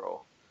take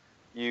control.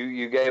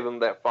 You gave them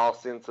that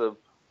false sense of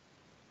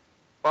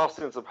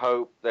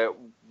hope that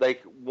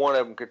one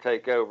of them could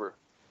take over,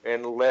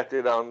 and left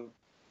it on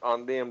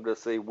them to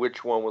see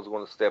which one was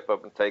going to step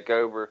up and take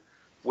over,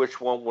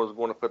 which one was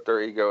going to put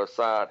their ego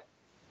aside,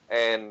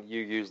 and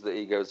you use the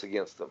egos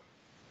against them.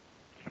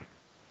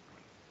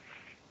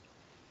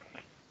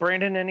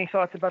 Brandon, any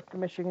thoughts about the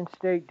Michigan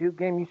State Duke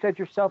game? You said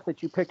yourself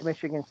that you picked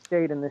Michigan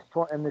State in this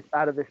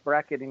out of this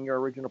bracket in your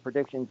original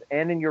predictions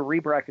and in your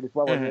rebracket as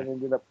well, and it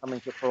ended up coming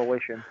to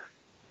fruition.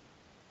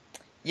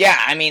 Yeah,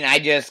 I mean,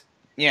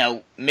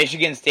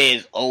 Michigan State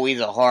is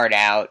always a hard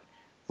out.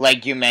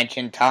 Like you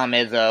mentioned, Tom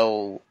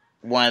Izzo,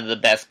 one of the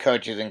best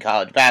coaches in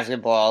college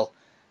basketball.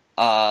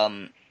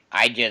 I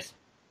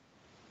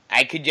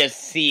could just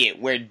see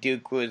it where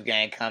Duke was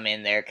going to come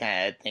in there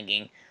kind of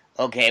thinking,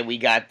 okay, we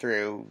got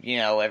through,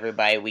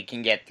 everybody, we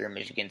can get through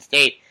Michigan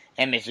State,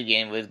 and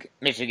Michigan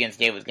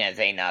State was going to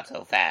say not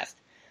so fast.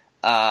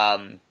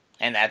 And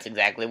that's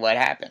exactly what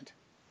happened.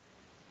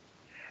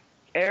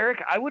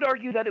 Erik, I would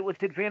argue that it was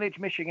advantage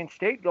Michigan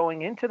State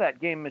going into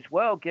that game as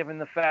well, given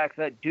the fact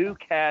that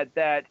Duke had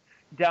that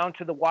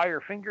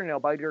down-to-the-wire fingernail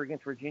biter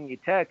against Virginia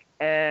Tech,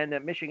 and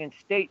Michigan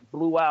State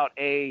blew out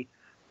a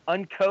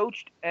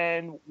uncoached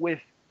and with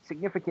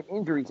significant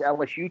injuries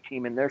LSU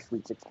team in their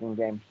Sweet 16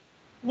 game.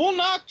 Well,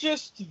 not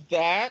just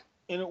that,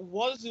 and it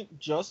wasn't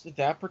just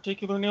that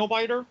particular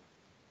nail-biter.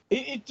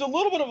 It's a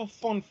little bit of a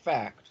fun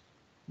fact.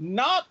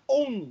 Not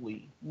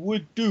only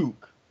would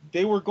Duke,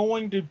 they were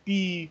going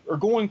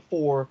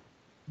for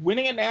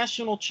winning a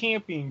national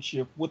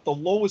championship with the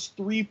lowest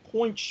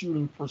three-point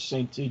shooting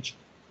percentage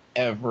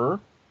ever,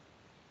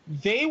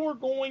 they were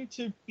going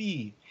to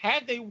be,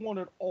 had they won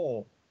it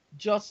all,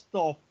 just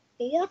the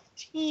fourth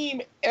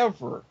team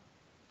ever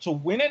to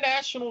win a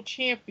national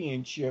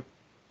championship,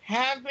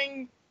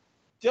 having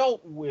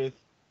dealt with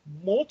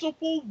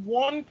multiple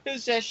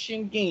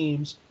one-possession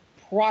games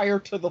prior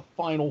to the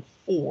Final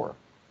Four.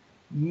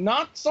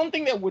 Not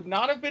something that would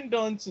not have been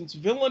done since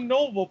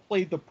Villanova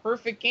played the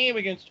perfect game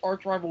against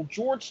arch-rival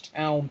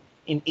Georgetown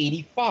in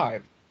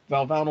 '85.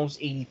 Valvano's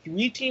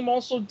 '83 team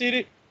also did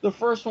it. The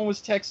first one was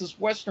Texas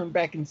Western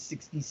back in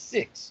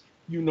 '66.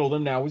 You know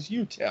them now as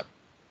UTEP.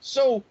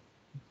 So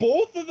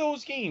both of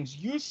those games,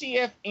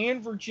 UCF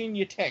and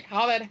Virginia Tech,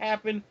 how that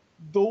happened,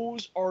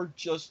 those are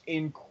just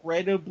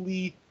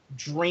incredibly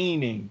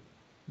draining.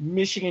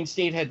 Michigan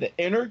State had the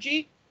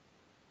energy.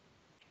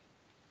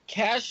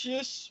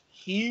 Cassius,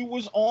 he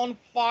was on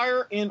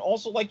fire, and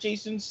also, like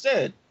Jason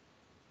said,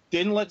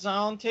 didn't let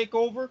Zion take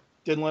over,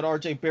 didn't let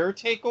RJ Barrett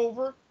take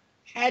over,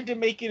 had to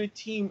make it a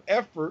team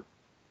effort.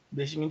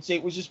 Michigan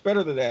State was just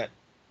better than that.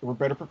 They were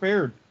better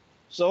prepared.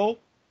 So,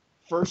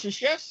 for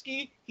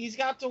Krzyzewski, he's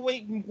got to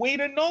wait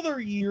another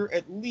year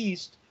at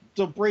least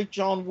to break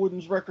John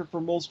Wooden's record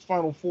for most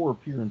Final Four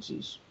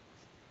appearances.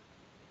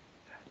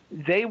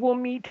 They will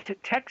meet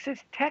Texas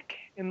Tech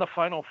in the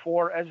Final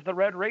Four as the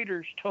Red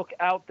Raiders took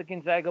out the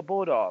Gonzaga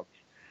Bulldogs.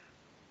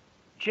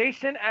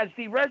 Jason, as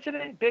the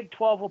resident Big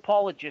 12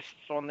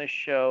 apologists on this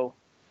show,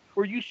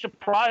 were you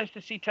surprised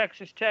to see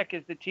Texas Tech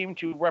as the team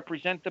to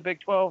represent the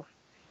Big 12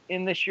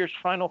 in this year's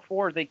Final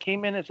Four? They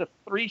came in as a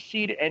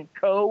 3-seed and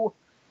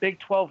co-Big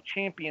 12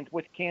 champions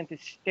with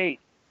Kansas State,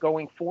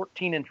 going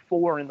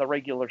 14-4 in the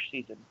regular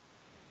season.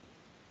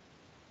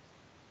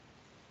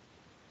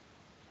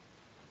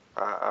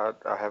 I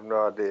have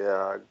no idea.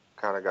 I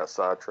kind of got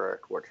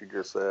sidetracked what you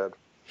just said.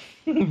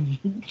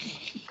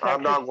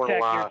 I'm not going to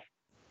lie.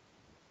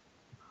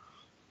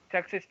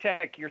 Texas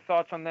Tech, your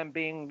thoughts on them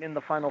being in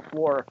the Final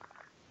Four,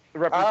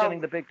 representing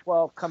the Big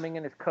 12, coming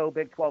in as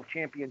co-Big 12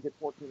 champions at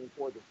 14-4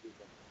 this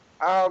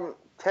season?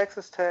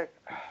 Texas Tech,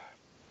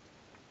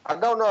 I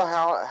don't know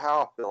how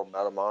I feel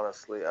about them,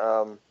 honestly.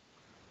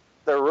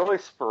 They're really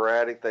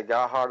sporadic. They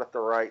got hot at the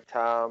right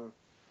time.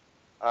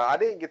 I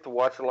didn't get to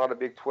watch a lot of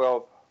Big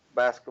 12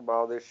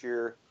 basketball this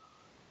year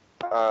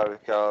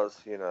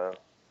because,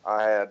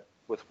 I had,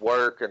 with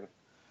work and,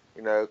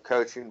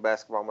 coaching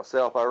basketball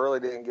myself, I really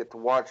didn't get to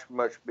watch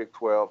much Big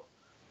 12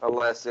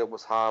 unless it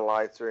was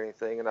highlights or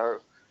anything. And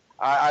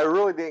I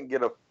really didn't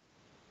get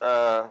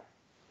a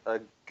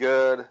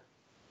good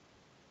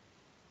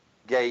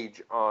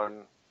gauge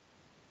on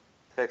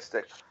Texas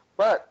Tech.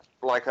 But,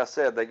 like I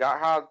said, they got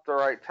hot at the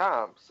right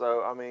time.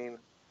 So, I mean,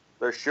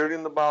 they're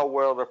shooting the ball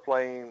well. They're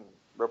playing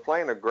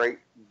a great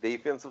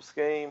defensive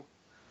scheme.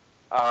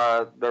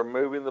 They're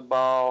moving the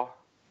ball,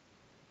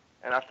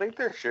 and I think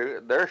they're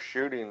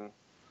shooting.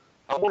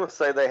 I want to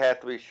say they have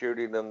to be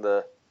shooting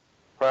in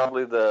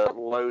probably the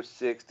low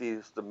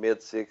 60s, the mid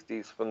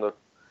 60s from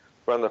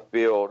the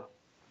field,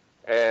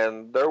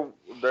 and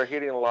they're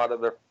hitting a lot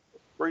of their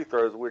free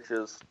throws, which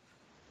is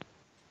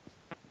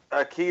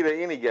a key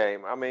to any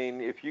game. I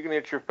mean, if you can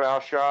hit your foul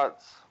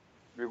shots,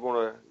 you're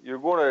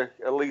gonna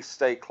at least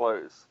stay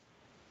close.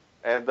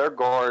 And their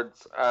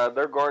guards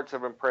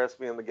have impressed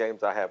me in the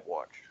games I have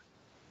watched.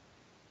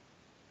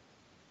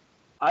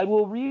 I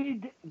will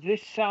read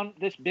this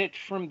bit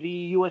from the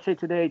USA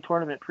Today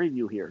tournament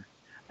preview here,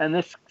 and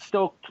this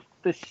still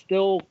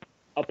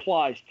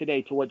applies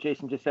today to what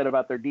Jason just said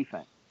about their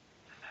defense.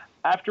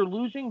 After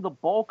losing the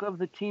bulk of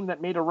the team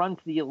that made a run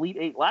to the Elite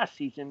Eight last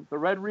season, the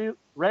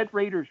Red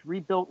Raiders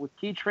rebuilt with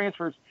key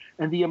transfers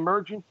and the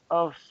emergence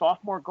of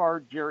sophomore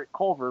guard Jarrett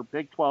Culver,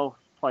 Big 12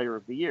 Player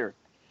of the Year.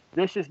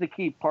 This is the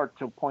key part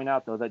to point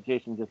out, though, that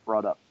Jason just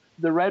brought up.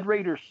 The Red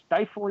Raiders'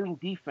 stifling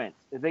defense.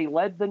 They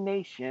led the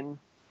nation,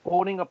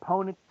 holding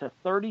opponents to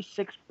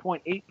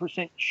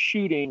 36.8%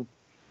 shooting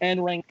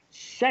and ranked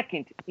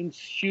second in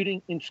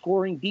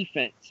scoring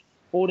defense,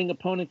 holding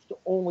opponents to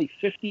only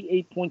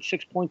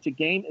 58.6 points a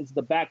game is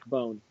the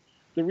backbone.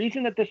 The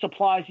reason that this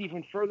applies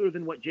even further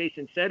than what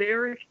Jason said,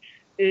 Erik,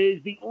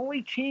 is the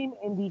only team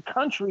in the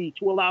country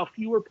to allow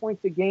fewer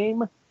points a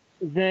game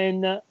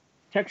than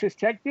Texas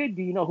Tech did.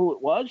 Do you know who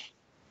it was?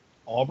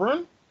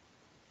 Auburn?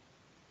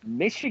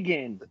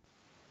 Michigan.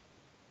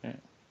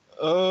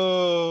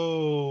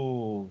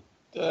 Oh.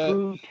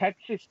 Who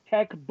Texas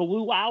Tech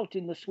blew out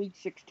in the Sweet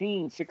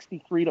 16,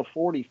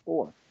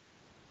 63-44.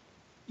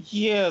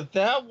 Yeah,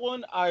 that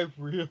one I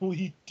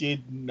really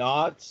did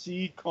not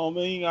see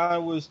coming. I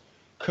was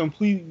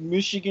complete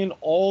Michigan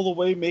all the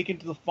way making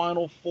to the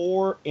Final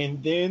Four,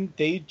 and then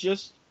they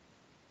just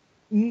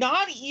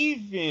not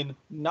even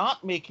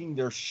not making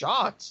their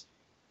shots.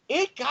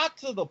 It got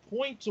to the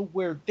point to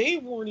where they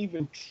weren't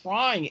even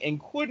trying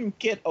and couldn't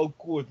get a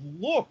good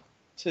look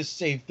to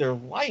save their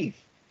life.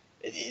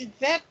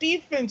 That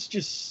defense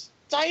just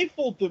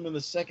stifled them in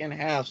the second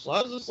half. So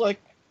I was just like,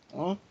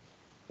 oh,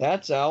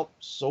 that's out.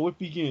 So it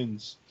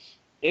begins.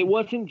 It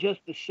wasn't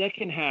just the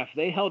second half.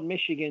 They held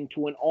Michigan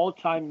to an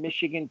all-time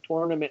Michigan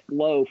tournament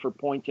low for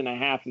points and a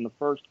half in the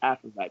first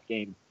half of that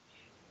game.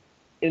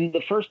 In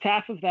the first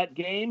half of that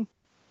game,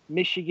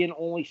 Michigan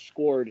only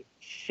scored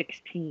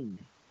 16.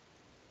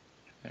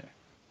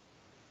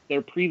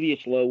 Their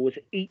previous low was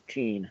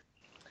 18.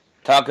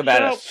 Talk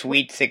about a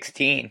Sweet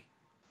 16.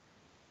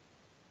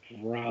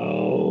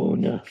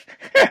 Grown.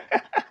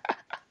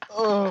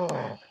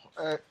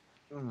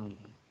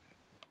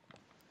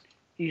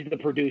 He's the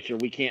producer.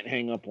 We can't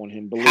hang up on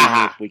him. Believe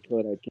me, if we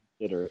could, I'd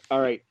consider it. All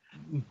right.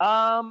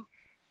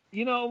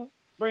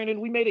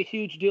 Brandon, we made a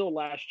huge deal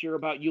last year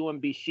about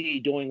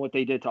UMBC doing what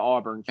they did to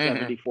Auburn,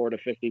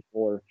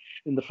 74-54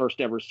 in the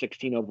first ever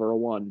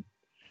 16-over-1.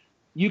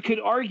 You could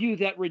argue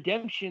that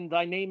redemption,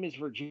 thy name is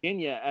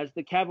Virginia, as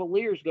the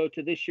Cavaliers go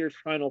to this year's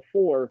Final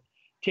Four,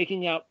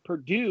 taking out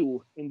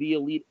Purdue in the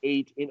Elite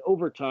Eight in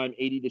overtime,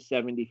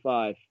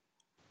 80-75.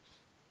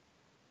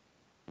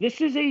 This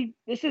is a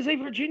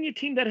Virginia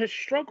team that has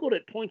struggled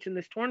at points in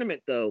this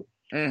tournament, though.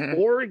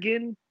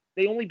 Oregon,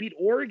 they only beat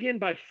Oregon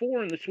by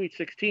 4 in the Sweet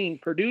 16.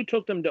 Purdue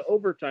took them to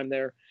overtime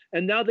there,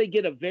 and now they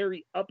get a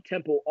very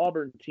up-tempo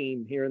Auburn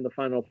team here in the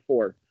Final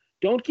Four.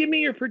 Don't give me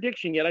your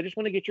prediction yet. I just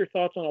want to get your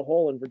thoughts on a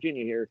hole in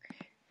Virginia here.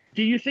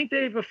 Do you think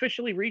they've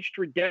officially reached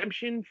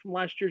redemption from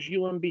last year's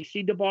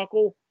UMBC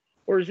debacle,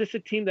 or is this a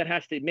team that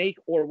has to make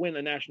or win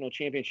a national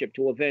championship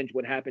to avenge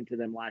what happened to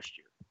them last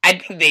year? I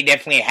think they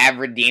definitely have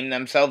redeemed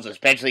themselves,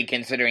 especially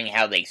considering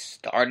how they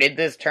started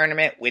this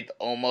tournament with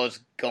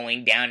almost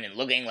going down and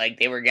looking like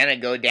they were going to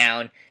go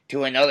down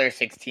to another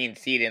 16th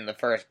seed in the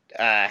first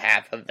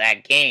half of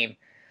that game.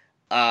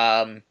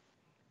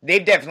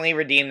 They've definitely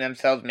redeemed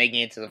themselves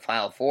making it to the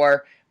Final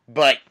Four,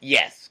 but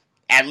yes,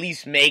 at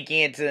least making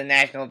it to the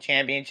national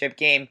championship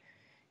game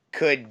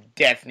would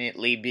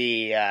definitely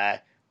be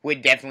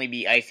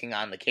icing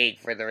on the cake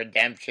for the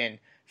redemption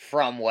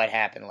from what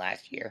happened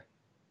last year.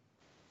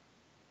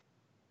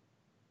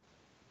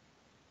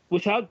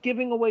 Without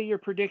giving away your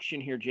prediction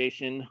here,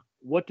 Jason,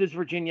 what does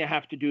Virginia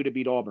have to do to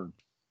beat Auburn?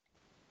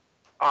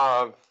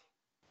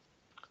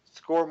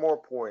 Score more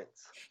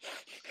points.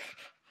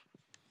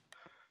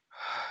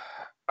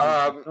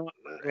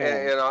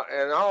 In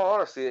all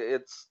honesty,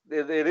 it's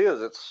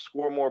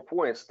score more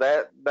points.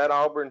 That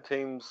Auburn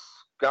team's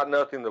got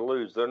nothing to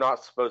lose. They're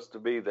not supposed to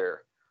be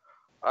there.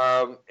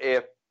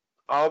 If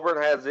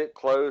Auburn has it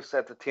close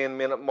at the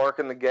 10-minute mark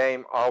in the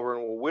game,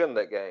 Auburn will win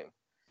that game.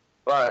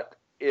 But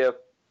if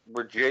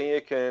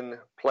Virginia can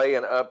play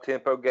an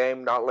up-tempo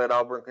game, not let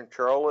Auburn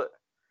control it,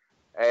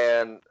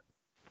 and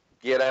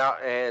get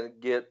out and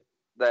get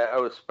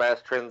those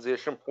fast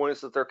transition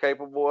points that they're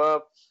capable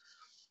of,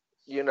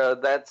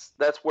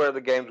 that's where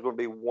the game's going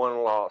to be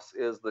one loss,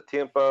 is the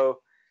tempo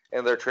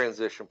and their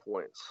transition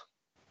points.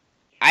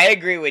 I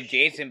agree with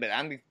Jason, but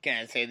I'm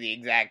going to say the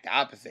exact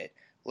opposite.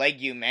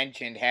 like you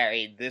mentioned,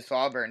 Harry, this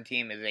Auburn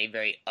team is a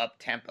very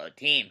up-tempo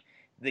team.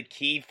 The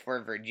key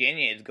for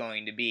Virginia is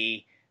going to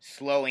be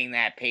slowing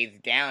that pace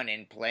down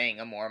and playing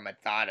a more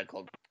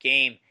methodical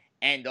game,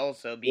 and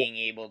also being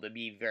able to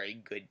be very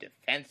good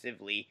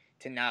defensively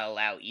to not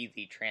allow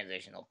easy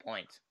transitional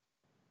points.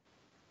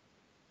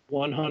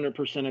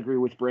 100% agree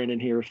with Brandon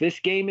here. If this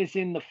game is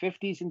in the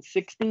 50s and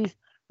 60s,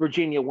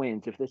 Virginia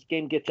wins. If this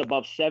game gets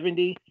above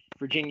 70,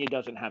 Virginia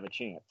doesn't have a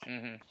chance.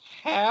 Mm-hmm.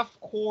 Half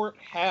court,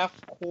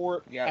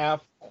 Yep.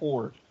 half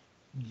court.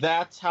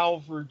 That's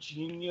how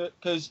Virginia,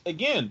 because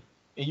again,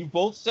 and you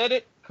both said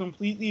it,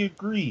 completely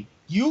agree.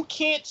 You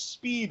can't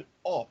speed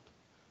up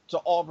to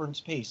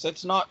Auburn's pace.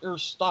 That's not your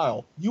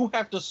style. You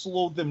have to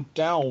slow them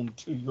down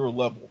to your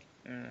level.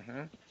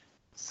 Mm-hmm.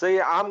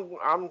 See, I'm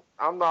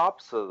the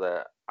opposite of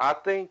that. I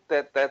think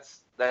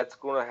that's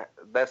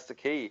the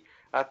key.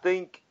 I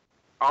think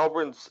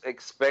Auburn's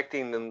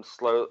expecting them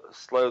to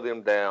slow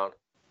them down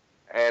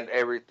and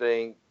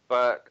everything,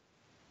 but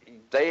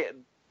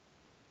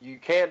you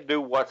can't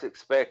do what's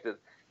expected.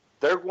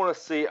 They're going to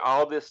see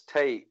all this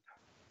tape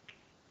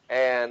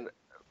and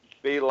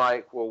be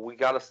like, well, we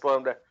got to slow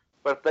them down.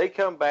 But if they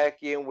come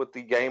back in with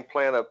the game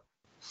plan of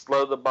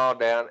slow the ball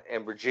down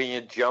and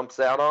Virginia jumps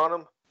out on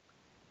them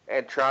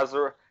and tries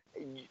to,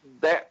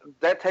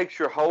 that takes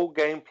your whole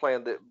game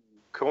plan that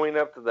going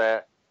up to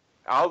that,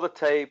 all the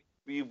tape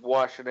you've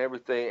watched and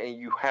everything, and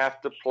you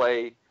have to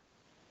play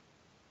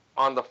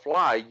on the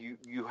fly.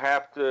 You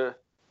have to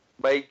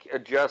make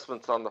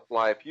adjustments on the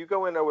fly. If you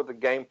go in there with a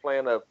game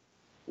plan of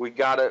we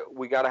gotta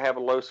have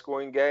a low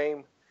scoring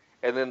game,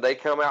 and then they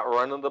come out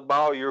running the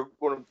ball,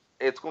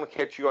 it's gonna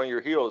catch you on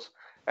your heels.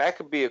 That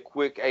could be a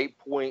quick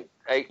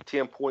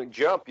 10 point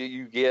jump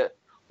you get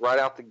right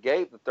out the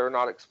gate that they're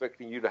not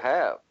expecting you to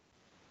have.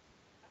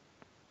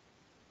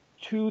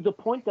 To the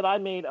point that I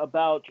made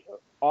about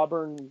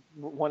Auburn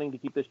wanting to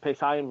keep this pace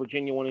high and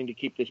Virginia wanting to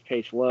keep this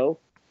pace low,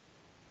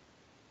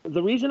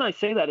 the reason I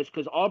say that is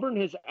because Auburn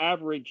has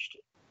averaged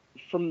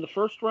from the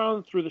first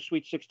round through the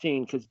Sweet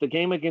 16, because the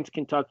game against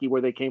Kentucky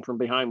where they came from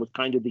behind was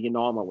kind of the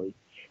anomaly.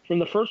 From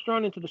the first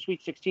round into the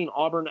Sweet 16,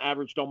 Auburn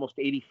averaged almost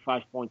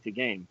 85 points a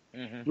game.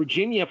 Mm-hmm.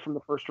 Virginia, from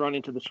the first round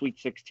into the Sweet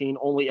 16,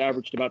 only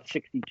averaged about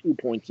 62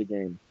 points a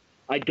game.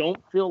 I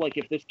don't feel like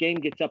if this game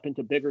gets up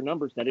into bigger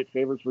numbers that it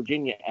favors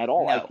Virginia at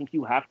all. No. I think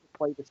you have to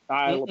play the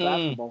style of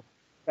basketball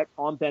that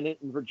Tom Bennett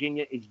and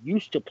Virginia is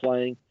used to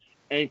playing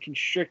and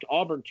constrict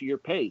Auburn to your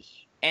pace.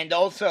 And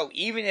also,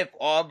 even if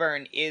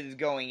Auburn is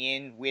going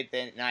in with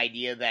an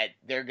idea that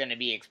they're going to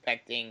be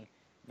expecting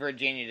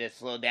Virginia to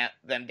slow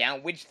them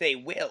down, which they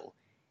will,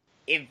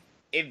 if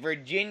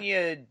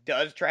Virginia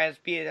does try to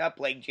speed it up,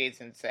 like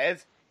Jason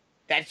says,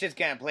 that's just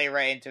going to play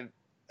right into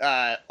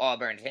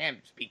Auburn's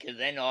hands, because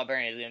then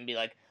Auburn is going to be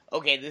like,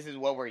 okay, this is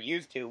what we're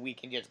used to. We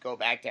can just go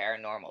back to our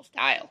normal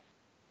style.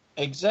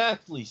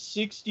 Exactly.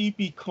 60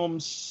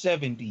 becomes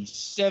 70,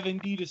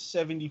 70 to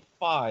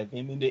 75,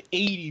 and then to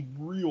 80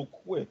 real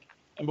quick.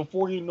 And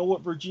before you know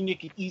it, Virginia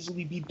could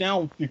easily be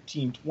down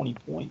 15, 20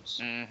 points.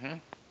 Mm-hmm.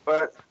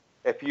 But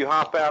if you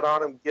hop out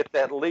on them, get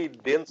that lead,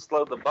 then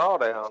slow the ball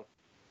down,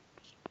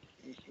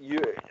 you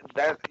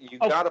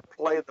got to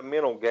play the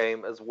mental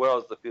game as well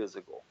as the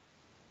physical.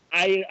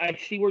 I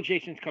see where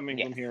Jason's coming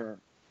Yes. from here.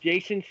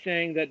 Jason's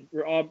saying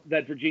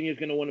that Virginia is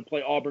going to want to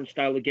play Auburn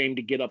style of game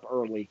to get up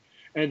early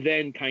and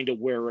then kind of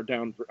wear it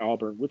down for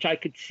Auburn, which I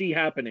could see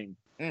happening.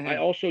 Mm-hmm. I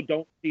also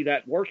don't see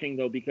that working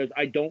though, because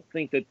I don't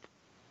think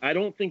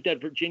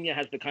that Virginia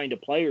has the kind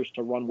of players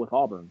to run with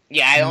Auburn.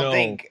 Yeah, I don't No.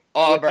 think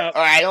Auburn,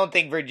 or I don't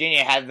think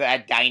Virginia has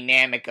that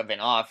dynamic of an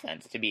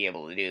offense to be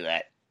able to do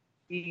that.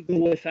 Even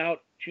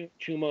without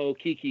Chuma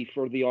Okeke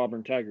for the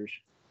Auburn Tigers.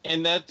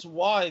 And that's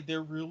why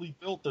they're really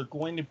built. They're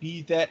going to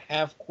be that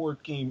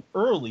half-court game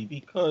early,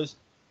 because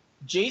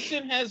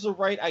Jason has the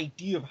right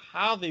idea of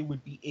how they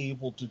would be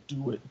able to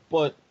do it,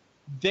 but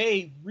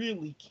they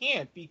really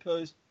can't,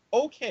 because,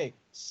 okay,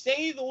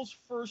 say those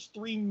first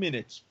 3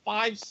 minutes,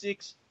 5,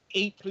 6,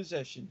 8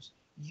 possessions,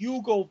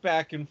 you go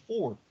back and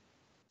forth.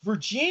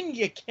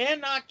 Virginia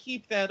cannot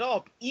keep that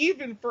up,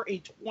 even for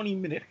a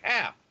 20-minute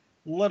half,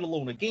 let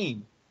alone a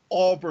game.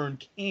 Auburn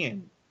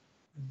can.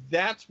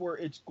 That's where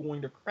it's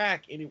going to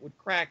crack, and it would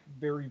crack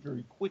very,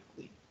 very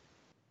quickly.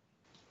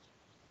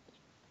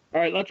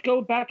 All right, let's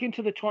go back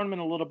into the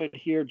tournament a little bit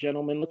here,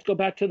 gentlemen. Let's go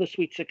back to the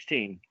Sweet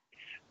 16.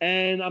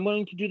 And I'm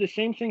going to do the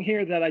same thing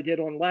here that I did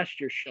on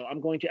last year's show.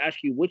 I'm going to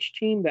ask you which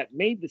team that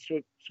made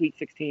the Sweet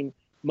 16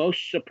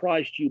 most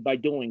surprised you by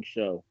doing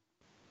so.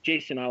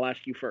 Jason, I'll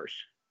ask you first.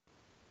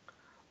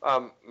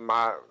 Auburn.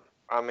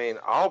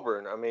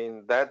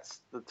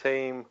 That's the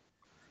team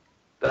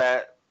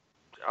that,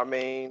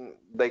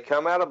 they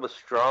come out of a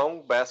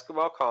strong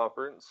basketball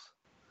conference.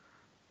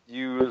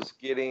 You was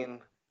getting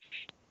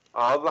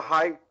all the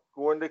hype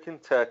going to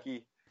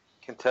Kentucky.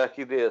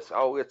 Kentucky this.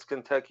 Oh, it's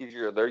Kentucky's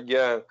year. They're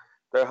young.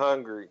 They're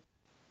hungry.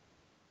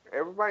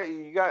 Everybody,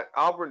 you got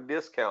Auburn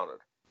discounted.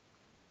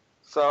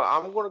 So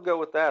I'm going to go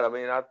with that.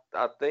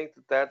 I think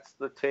that's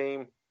the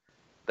team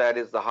that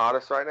is the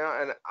hottest right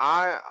now. And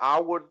I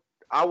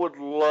would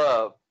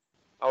love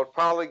I would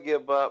probably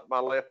give up my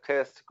left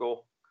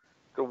testicle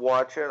to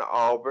watch an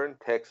Auburn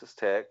Texas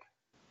Tech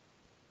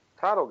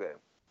title game.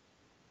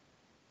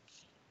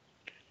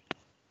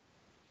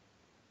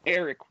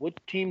 Erik, what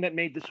team that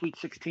made the Sweet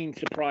 16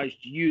 surprised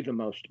you the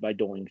most by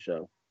doing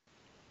so?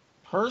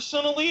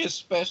 Personally,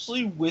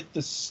 especially with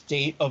the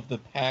state of the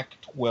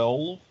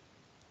Pac-12,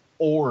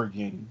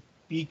 Oregon,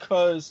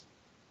 because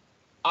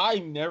I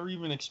never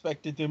even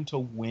expected them to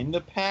win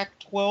the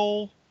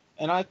Pac-12,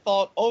 and I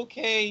thought,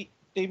 okay,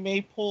 they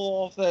may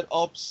pull off that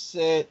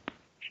upset,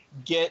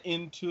 get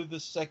into the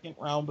second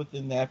round, but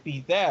then that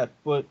be that.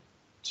 But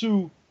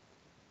to,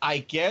 I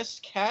guess,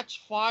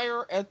 catch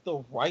fire at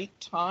the right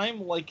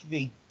time like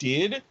they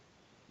did,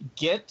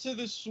 get to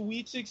the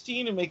Sweet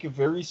 16 and make a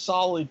very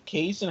solid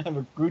case and have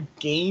a good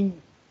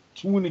game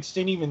to an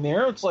extent even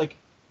there, it's like,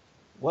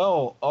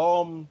 well,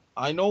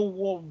 I know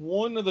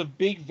one of the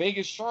big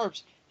Vegas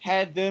Sharps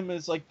had them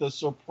as like the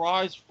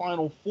surprise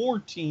Final Four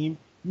team,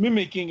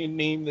 mimicking a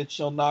name that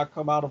shall not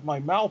come out of my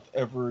mouth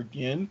ever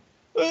again.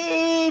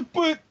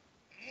 But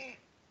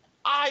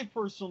I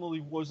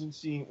personally wasn't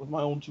seeing it with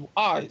my own two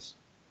eyes.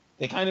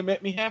 They kind of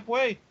met me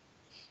halfway.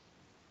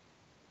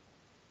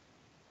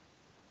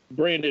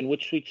 Brandon,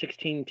 which Sweet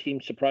 16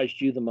 team surprised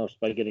you the most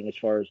by getting as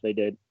far as they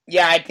did?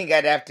 Yeah, I think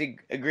I'd have to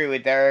agree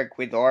with Erik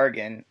with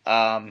Oregon.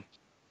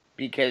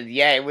 Because,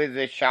 yeah, it was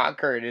a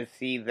shocker to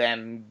see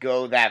them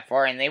go that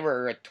far. And they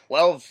were a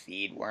 12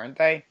 seed, weren't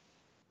they?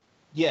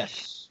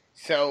 Yes.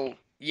 So,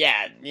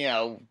 yeah,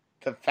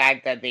 the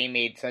fact that they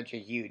made such a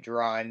huge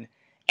run.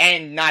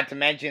 And not to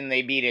mention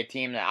they beat a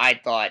team that I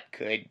thought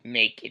could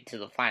make it to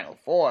the Final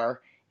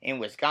Four in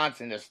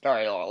Wisconsin to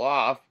start it all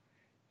off.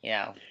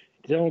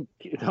 Don't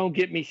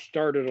get me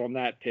started on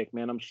that pick,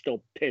 man. I'm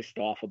still pissed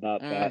off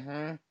about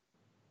that.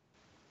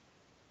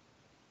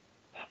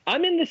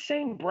 I'm in the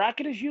same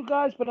bracket as you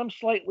guys, but I'm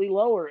slightly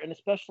lower, and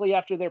especially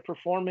after their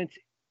performance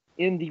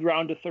in the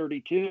round of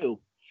 32.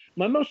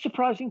 My most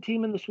surprising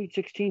team in the Sweet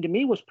 16 to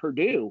me was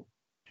Purdue,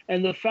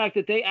 and the fact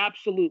that they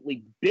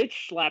absolutely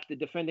bitch-slapped the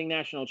defending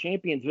national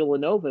champions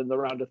Villanova in the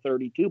round of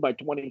 32 by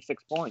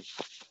 26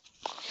 points.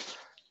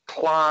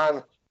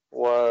 Klein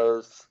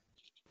was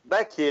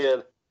that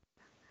kid.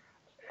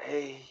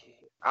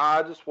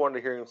 I just wanted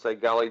to hear him say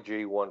 "golly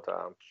gee" one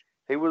time.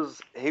 He was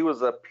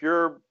a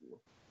pure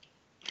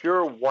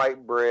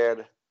white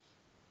bread,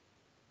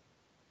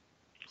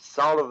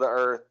 salt of the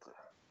earth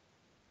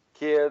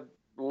kid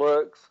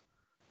looks,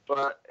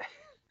 but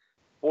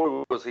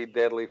boy was he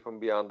deadly from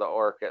beyond the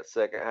arc at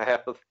second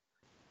half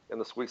in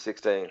the Sweet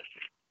 16.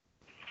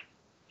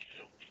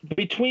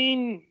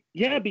 Between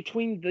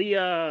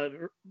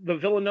the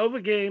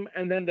Villanova game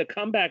and then the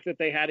comeback that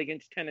they had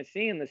against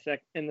Tennessee in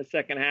the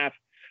second half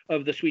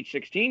of the Sweet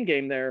 16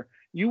 game there,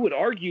 you would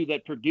argue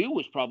that Purdue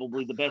was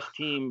probably the best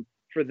team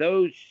for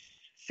those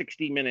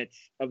 60 minutes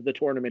of the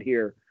tournament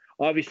here.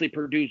 Obviously,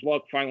 Purdue's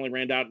luck finally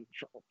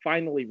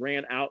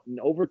ran out in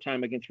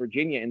overtime against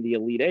Virginia in the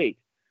Elite Eight,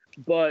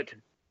 but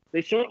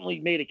they certainly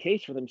made a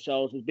case for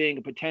themselves as being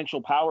a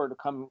potential power to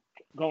come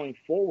going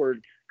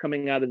forward,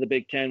 coming out of the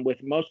Big Ten,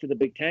 with most of the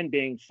Big Ten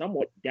being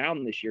somewhat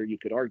down this year, you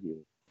could argue.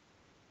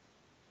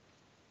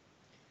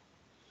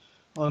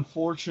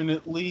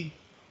 Unfortunately,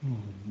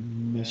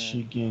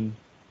 Michigan.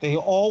 They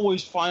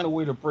always find a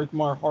way to break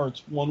my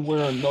hearts one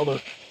way or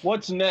another.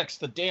 What's next?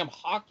 The damn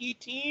hockey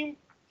team?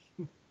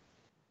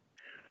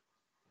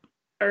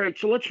 All right,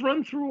 so let's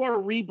run through our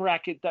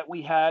rebracket that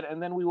we had,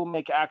 and then we will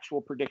make actual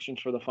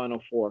predictions for the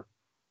Final Four.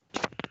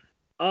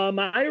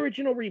 My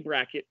original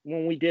rebracket,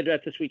 when we did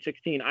at the Sweet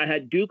 16, I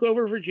had Duke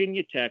over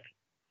Virginia Tech,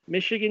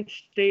 Michigan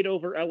State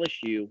over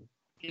LSU,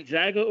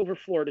 Gonzaga over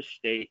Florida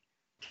State,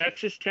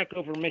 Texas Tech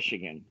over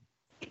Michigan,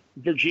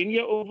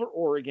 Virginia over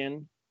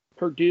Oregon,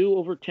 Purdue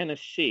over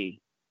Tennessee,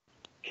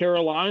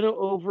 Carolina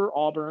over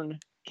Auburn,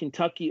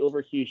 Kentucky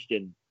over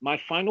Houston.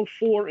 My final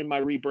four in my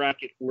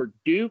rebracket were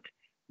Duke,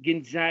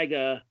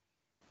 Gonzaga,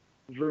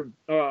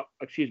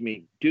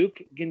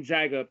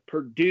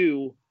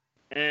 Purdue,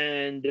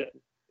 and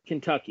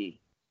Kentucky.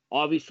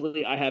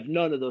 Obviously, I have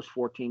none of those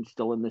four teams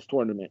still in this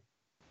tournament.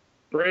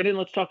 Brandon,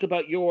 let's talk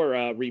about your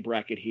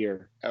rebracket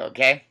here.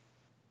 Okay.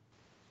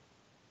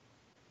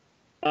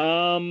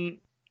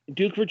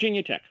 Duke,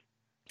 Virginia Tech.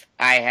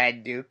 I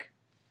had Duke.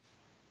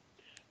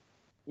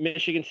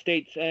 Michigan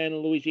State and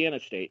Louisiana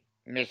State.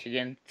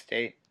 Michigan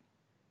State.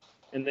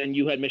 And then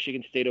you had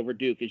Michigan State over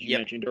Duke, as you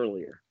mentioned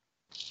earlier.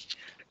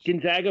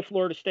 Gonzaga,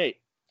 Florida State.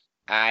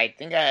 I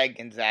think I had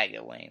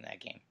Gonzaga winning that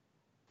game.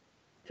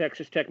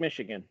 Texas Tech,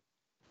 Michigan.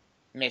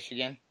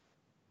 Michigan.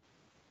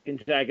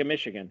 Gonzaga,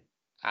 Michigan.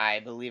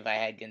 I believe I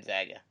had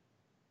Gonzaga.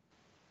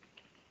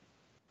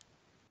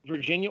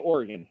 Virginia,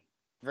 Oregon.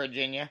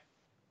 Virginia.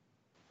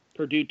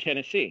 Purdue,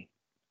 Tennessee.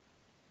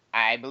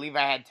 I believe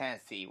I had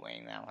Tennessee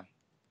winning that one.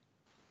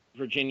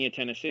 Virginia,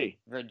 Tennessee.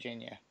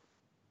 Virginia.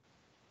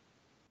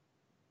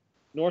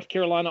 North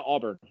Carolina,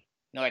 Auburn.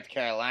 North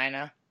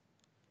Carolina.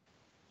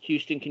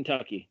 Houston,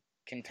 Kentucky.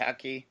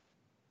 Kentucky.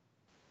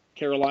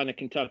 Carolina,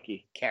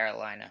 Kentucky.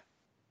 Carolina.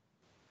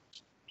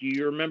 Do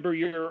you remember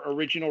your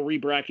original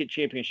rebracket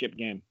championship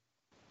game?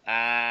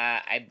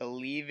 I I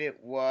believe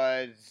it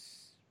was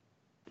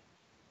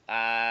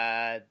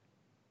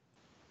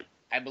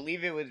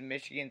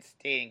Michigan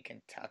State and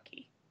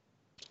Kentucky.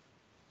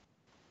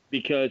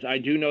 Because I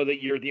do know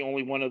that you're the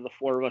only one of the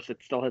four of us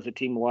that still has a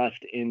team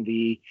left in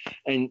the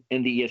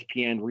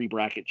ESPN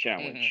Rebracket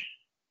Challenge. Mm-hmm.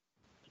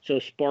 So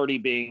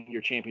Sparty being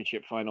your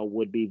championship final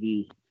would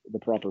be the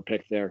proper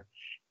pick there.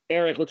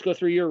 Eric, let's go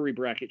through your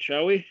rebracket,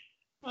 shall we?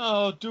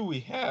 Oh, do we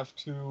have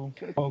to?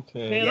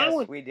 Okay. Man,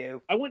 Yes, we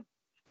do. I went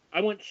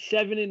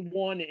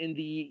 7-1 in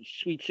the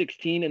Sweet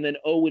 16 and then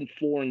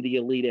 0-4 in the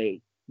Elite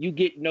Eight. You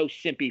get no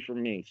simpy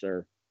from me,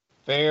 sir.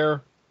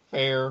 Fair.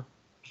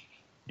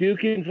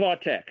 Duke and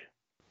Vautech.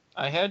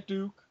 I had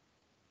Duke.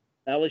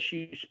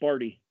 LSU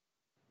Sparty.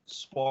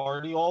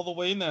 Sparty all the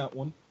way in that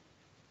one.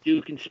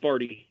 Duke and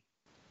Sparty.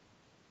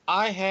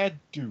 I had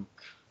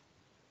Duke.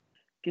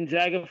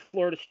 Gonzaga,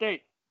 Florida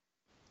State.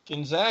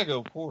 Gonzaga,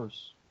 of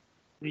course.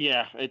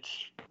 Yeah, it's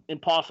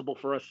impossible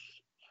for us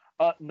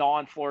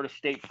non-Florida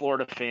State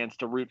Florida fans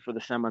to root for the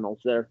Seminoles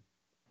there.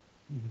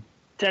 Mm-hmm.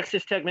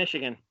 Texas Tech,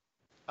 Michigan.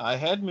 I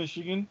had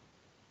Michigan.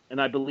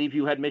 And I believe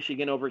you had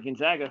Michigan over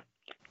Gonzaga.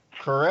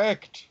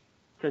 Correct.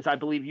 Because I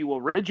believe you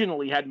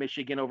originally had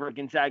Michigan over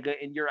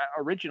Gonzaga in your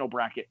original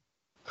bracket.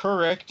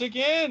 Correct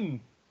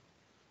again.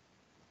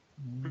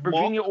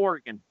 Virginia,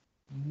 Oregon.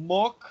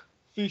 Muck,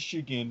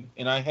 Michigan,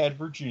 and I had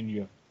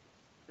Virginia.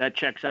 That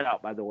checks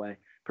out, by the way.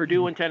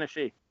 Purdue and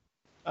Tennessee.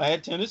 I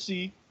had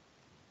Tennessee.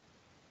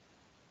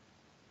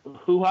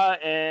 Hoo-ha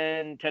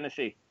and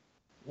Tennessee.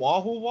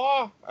 Wahoo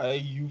Wah.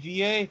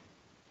 UVA.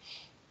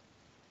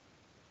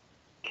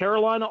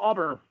 Carolina,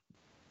 Auburn.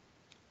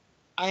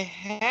 I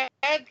had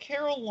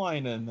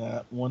Carolina in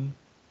that one.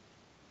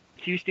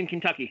 Houston,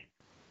 Kentucky.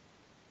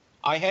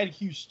 I had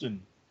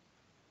Houston.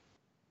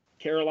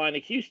 Carolina,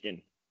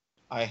 Houston.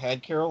 I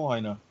had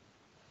Carolina.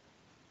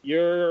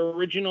 Your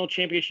original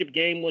championship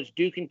game was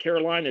Duke and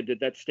Carolina. Did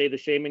that stay the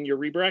same in your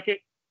rebracket?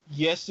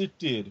 Yes, it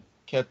did.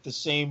 Kept the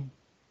same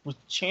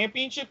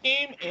championship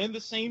game and the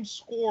same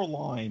score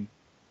line.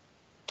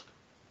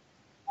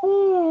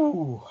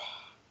 Ooh.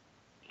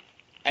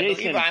 I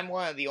Jason. believe I'm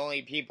one of the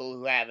only people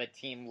who have a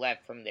team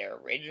left from their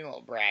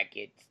original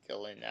bracket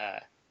still in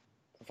the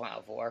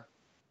Final Four.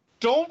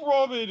 Don't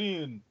rub it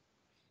in.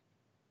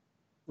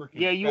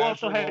 Yeah, you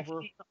also had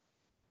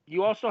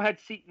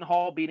Seton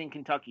Hall beating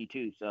Kentucky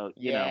too. So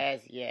you know.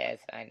 Yes,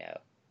 I know.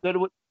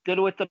 Good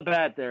with the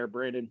bad there,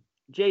 Brandon.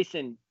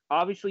 Jason,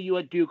 obviously you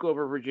had Duke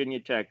over Virginia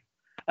Tech.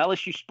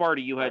 LSU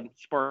Sparty, you had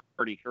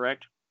Sparty,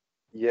 correct?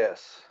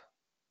 Yes.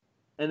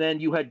 And then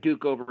you had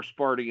Duke over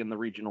Sparty in the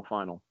regional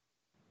final.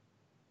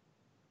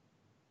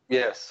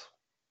 Yes.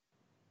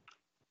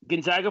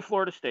 Gonzaga,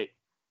 Florida State.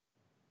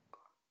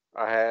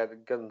 I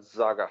had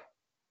Gonzaga.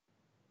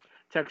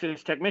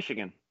 Texas Tech,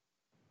 Michigan.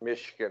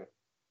 Michigan.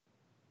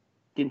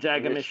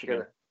 Gonzaga,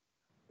 Michigan.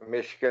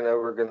 Michigan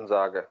over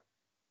Gonzaga.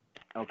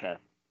 Okay.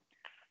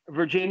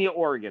 Virginia,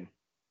 Oregon.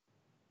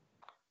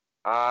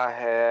 I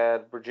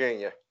had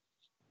Virginia.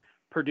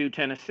 Purdue,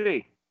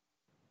 Tennessee.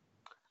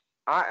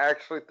 I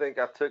actually think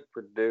I took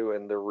Purdue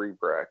in the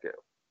rebracket.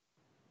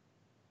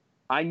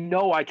 I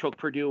know I took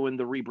Purdue in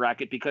the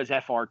rebracket because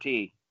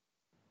FRT.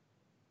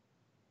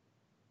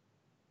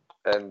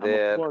 And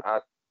then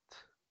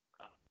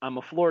I'm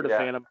a Florida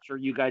fan. I'm sure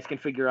you guys can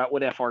figure out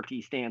what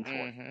FRT stands for.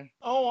 Mm-hmm.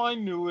 Oh, I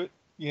knew it.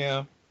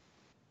 Yeah.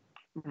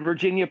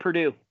 Virginia,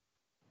 Purdue.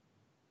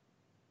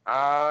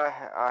 I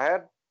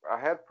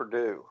had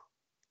Purdue.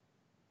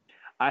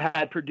 I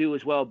had Purdue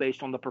as well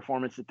based on the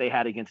performance that they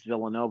had against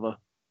Villanova.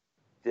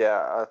 Yeah,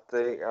 I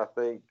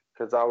think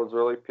because I was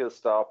really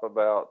pissed off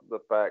about the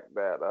fact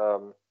that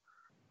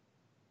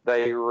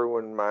they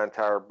ruined my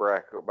entire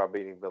bracket by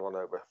beating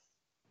Villanova.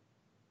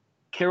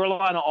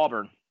 Carolina,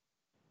 Auburn.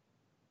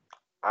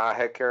 I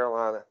had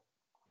Carolina.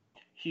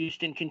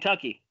 Houston,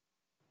 Kentucky.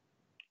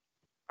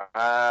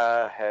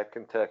 I had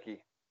Kentucky.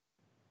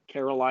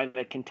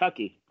 Carolina,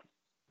 Kentucky.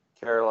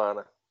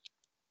 Carolina.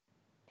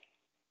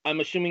 I'm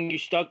assuming you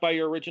stuck by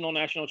your original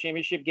national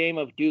championship game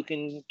of Duke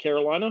and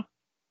Carolina?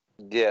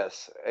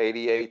 Yes,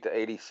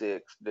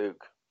 88-86,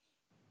 Duke.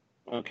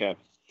 Okay.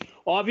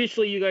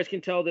 Obviously, you guys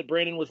can tell that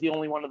Brandon was the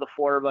only one of the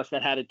four of us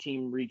that had a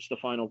team reach the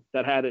final,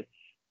 that had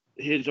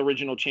his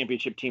original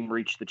championship team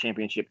reach the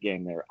championship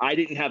game there. I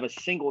didn't have a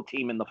single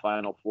team in the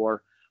Final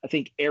Four. I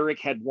think Erik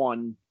had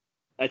one.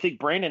 I think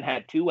Brandon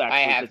had two, actually.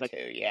 I have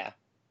two, yeah.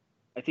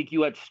 I think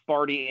you had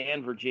Sparty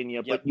and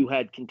Virginia, but you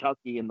had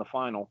Kentucky in the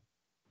final.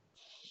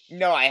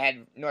 No, I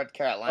had North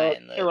Carolina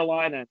in the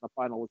Carolina in the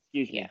final,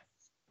 excuse me. Yeah.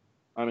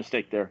 My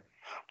mistake there.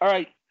 All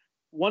right.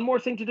 One more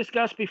thing to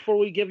discuss before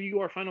we give you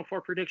our Final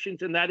Four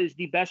predictions, and that is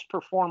the best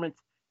performance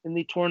in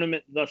the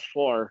tournament thus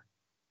far.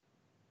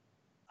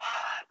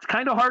 It's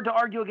kind of hard to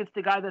argue against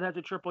the guy that has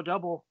a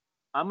triple-double.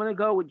 I'm going to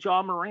go with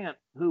Ja Morant,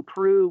 who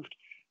proved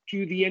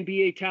to the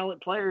NBA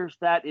talent players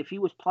that if he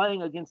was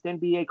playing against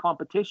NBA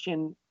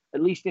competition,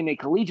 at least in a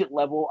collegiate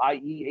level,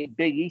 i.e. a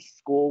Big East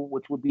school,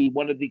 which would be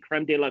one of the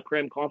creme de la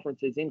creme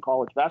conferences in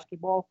college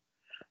basketball,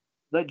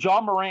 that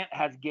Ja Morant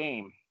has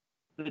game.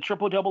 The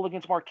triple-double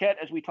against Marquette,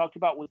 as we talked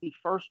about, was the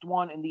first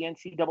one in the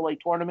NCAA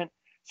tournament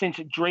since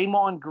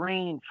Draymond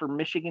Green for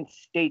Michigan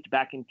State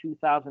back in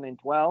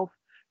 2012.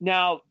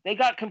 Now, they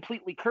got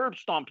completely curb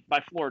stomped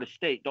by Florida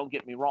State, don't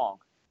get me wrong.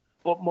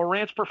 But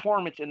Morant's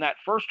performance in that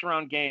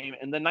first-round game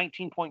and the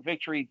 19-point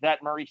victory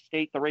that Murray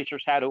State, the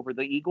Racers, had over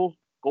the Eagles,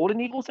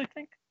 Golden Eagles, I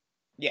think?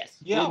 Yes.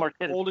 Yeah,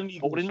 Golden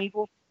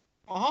Eagles.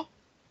 Uh-huh.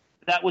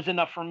 That was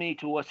enough for me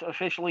to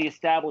officially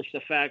establish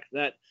the fact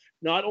that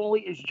not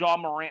only is Ja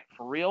Morant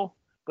for real,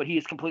 but he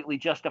is completely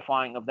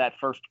justifying of that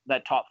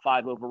top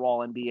 5 overall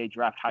NBA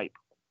draft hype.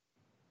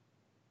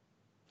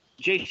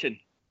 Jason,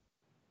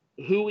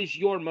 who is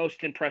your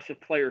most impressive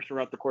player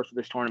throughout the course of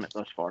this tournament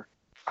thus far?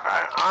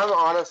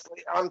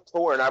 I'm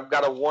torn. I've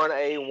got a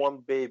 1A,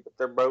 1B, but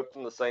they're both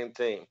from the same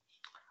team.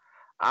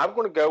 I'm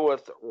going to go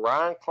with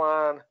Ryan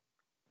Klein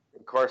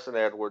and Carson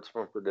Edwards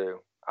from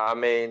Purdue. I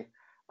mean,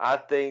 I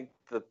think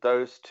that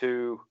those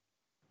two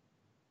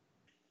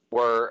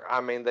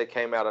they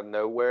came out of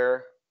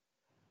nowhere.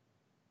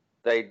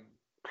 They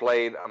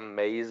played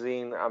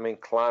amazing. I mean,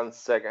 Klein's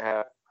second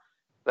half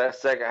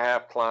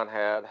Klein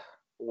had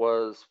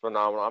was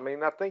phenomenal. I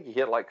mean, I think he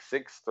hit like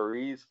 6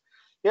 threes.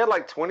 He had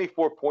like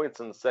 24 points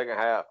in the second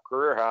half,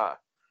 career high.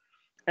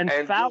 And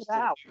fouled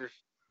out.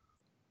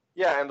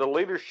 And the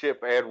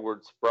leadership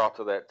Edwards brought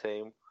to that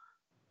team.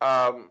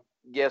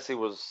 Yes, he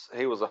was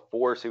a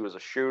force. He was a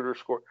shooter,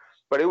 scorer,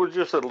 but it was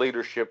just a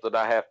leadership that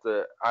I have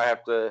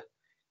to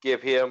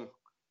give him,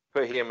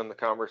 put him in the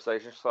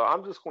conversation. So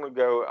I'm going to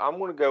go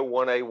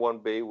 1A,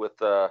 1B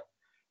with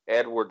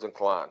Edwards and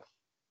Klein.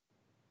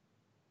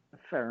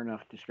 Fair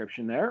enough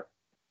description there.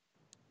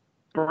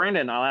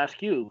 Brandon, I'll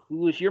ask you, who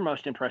was your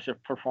most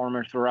impressive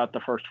performer throughout the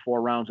first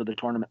 4 rounds of the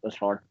tournament thus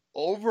far?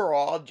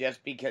 Overall,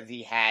 just because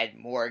he had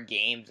more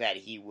games that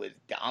he was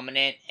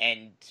dominant,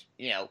 and,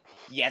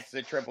 yes,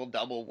 the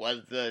triple-double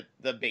was the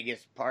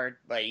biggest part,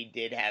 but he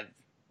did have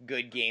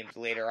good games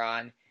later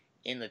on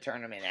in the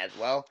tournament as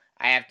well.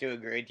 I have to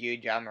agree with you,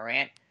 Ja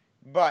Morant,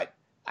 but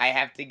I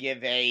have to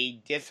give a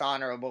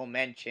dishonorable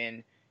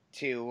mention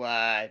to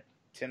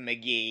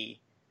McGee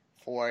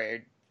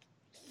for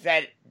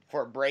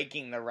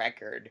breaking the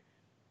record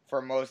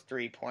for most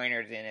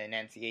three-pointers in an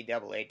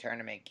NCAA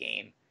tournament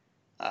game.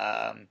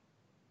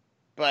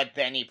 But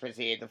then he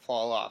proceeded to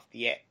fall off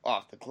the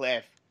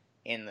cliff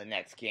in the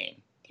next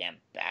game. Damn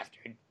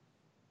bastard.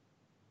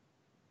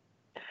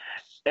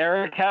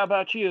 Erik, how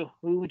about you?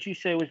 Who would you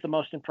say was the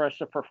most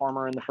impressive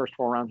performer in the first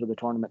 4 rounds of the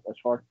tournament thus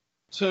far?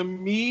 To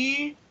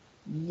me,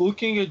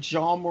 looking at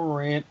Ja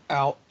Morant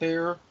out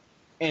there,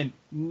 and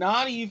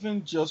not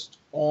even just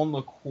on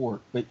the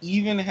court, but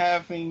even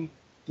having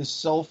the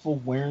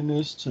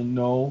self-awareness to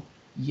know,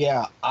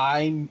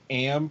 I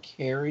am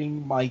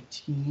carrying my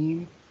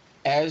team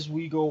as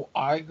we go,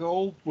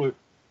 but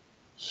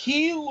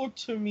he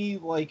looked to me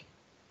like,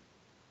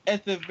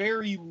 at the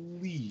very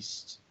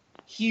least,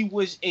 he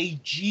was a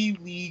G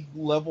League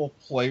level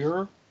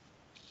player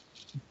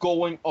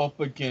going up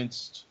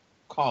against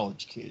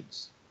college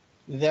kids.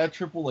 That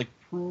triple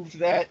proved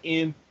that,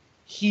 and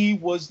he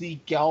was the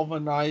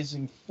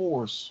galvanizing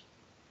force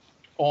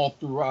all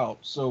throughout.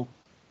 So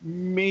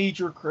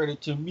major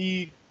credit to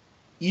me.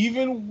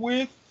 Even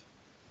with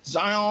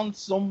Zion,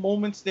 some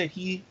moments that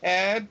he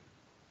had,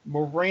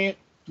 Morant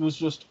was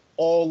just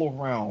all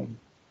around,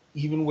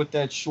 even with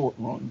that short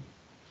run.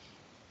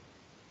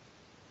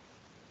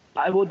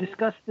 I will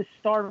discuss the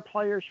starter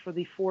players for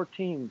the 4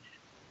 teams.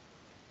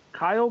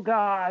 Kyle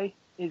Guy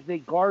is the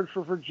guard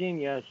for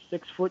Virginia,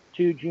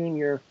 6'2"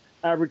 junior,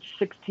 averaged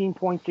 16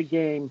 points a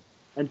game,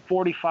 and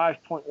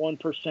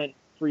 45.1%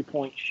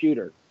 three-point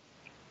shooter.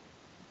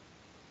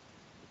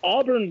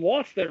 Auburn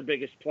lost their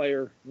biggest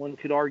player, one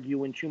could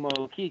argue, in Chuma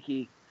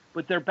Okeke,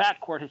 but their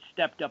backcourt has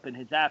stepped up in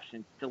his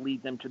absence to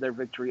lead them to their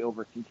victory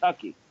over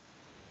Kentucky.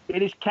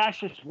 It is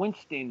Cassius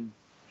Winston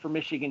for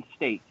Michigan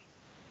State.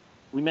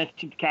 We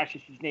mentioned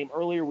Cassius's name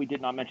earlier. We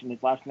did not mention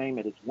his last name.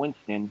 It is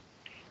Winston.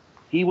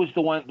 He was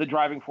the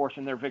driving force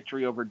in their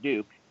victory over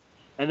Duke.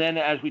 And then,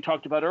 as we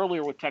talked about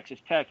earlier with Texas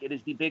Tech, it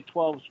is the Big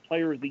 12's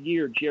Player of the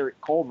Year, Jarrett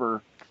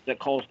Culver, that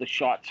calls the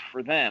shots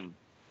for them.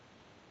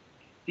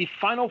 The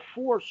Final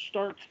Four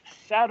starts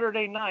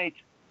Saturday night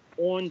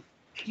on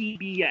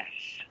TBS.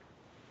 I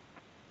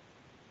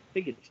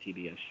think it's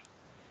TBS.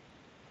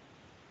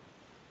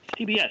 It's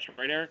TBS,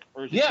 right, Erik?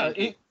 Or is it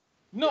it's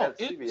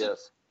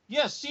CBS.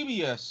 Yes,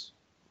 CBS.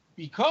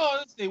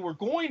 Because they were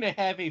going to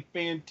have a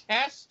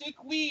fantastic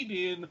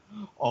lead-in.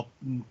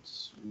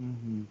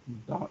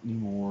 Not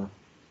anymore.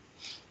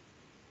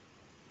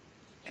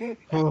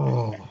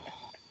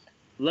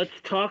 Let's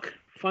talk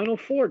Final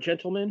Four,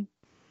 gentlemen.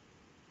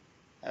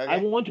 Okay. I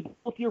want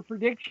both your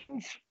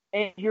predictions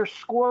and your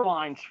score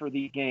lines for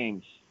these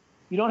games.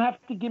 You don't have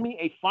to give me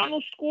a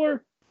final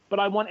score, but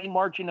I want a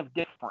margin of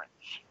difference.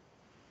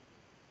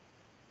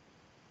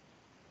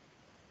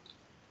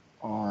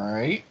 All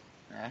right.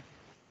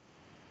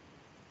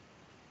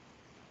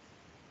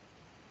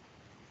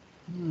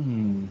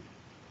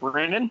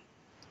 Brandon?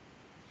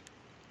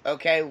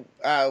 Okay,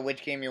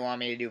 which game you want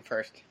me to do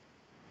first?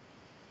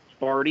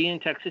 Sparty and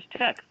Texas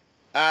Tech.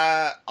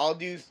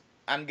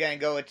 I'm gonna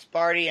go with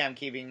Sparty. I'm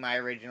keeping my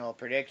original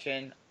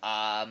prediction.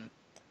 And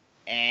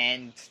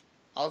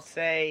I'll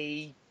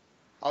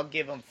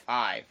give them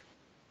 5.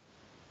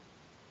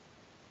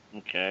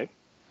 Okay.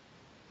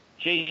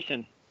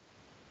 Jason.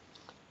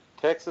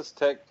 Texas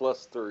Tech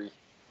 +3.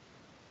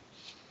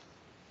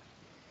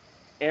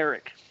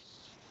 Erik.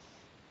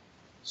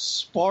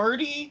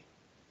 Sparty,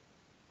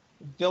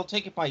 they'll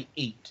take it by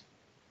 8.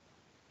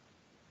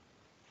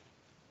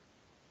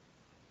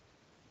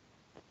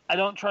 I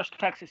don't trust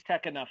Texas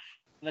Tech enough,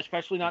 and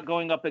especially not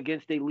going up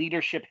against a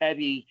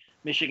leadership-heavy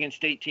Michigan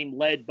State team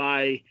led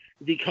by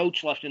the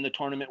coach left in the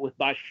tournament with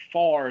by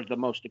far the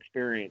most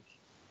experience.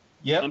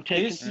 Yep. I'm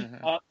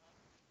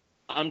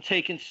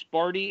taking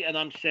Sparty, and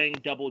I'm saying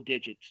double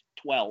digits,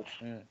 12.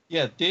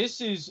 Yeah, this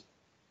is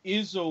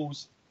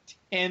Izzo's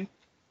 10th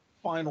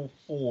Final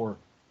Four.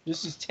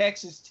 This is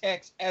Texas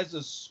Tech as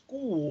a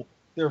school,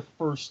 their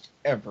first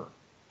ever.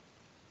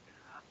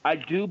 I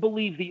do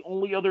believe the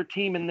only other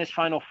team in this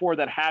Final Four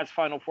that has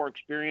Final Four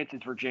experience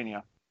is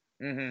Virginia.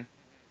 Mm-hmm.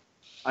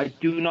 I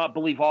do not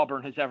believe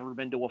Auburn has ever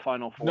been to a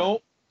Final Four.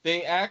 Nope.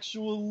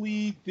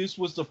 This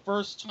was the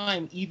first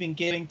time even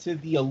getting to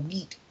the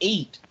Elite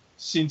 8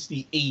 since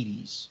the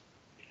 80s.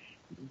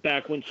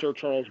 Back when Sir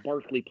Charles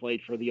Barkley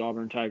played for the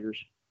Auburn Tigers.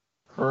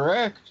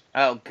 Correct.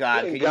 Oh,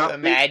 God. Could you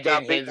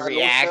imagine his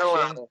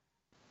reaction?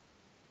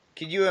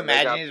 Could you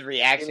imagine his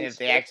reaction if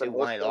they actually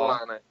won it all?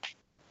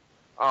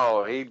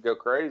 Oh, he'd go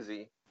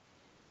crazy.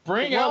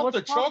 Bring out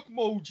the Chuck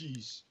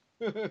Mojis.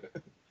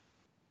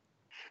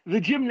 The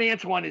Jim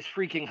Nance one is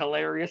freaking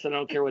hilarious. I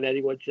don't care what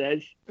anyone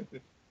says.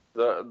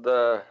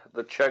 The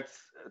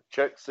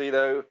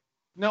Chuck-Cedo.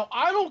 Now,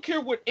 I don't care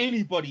what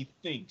anybody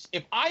thinks.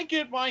 If I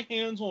get my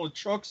hands on a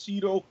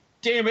Chuck-Cedo,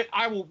 damn it,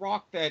 I will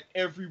rock that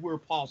everywhere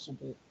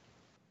possible.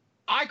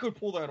 I could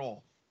pull that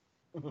off.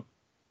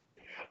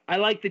 I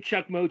like the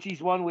Chuck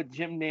Moji's one with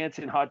Jim Nance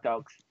and hot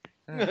dogs.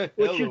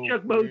 What's your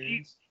Chuck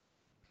Moji?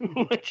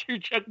 What's your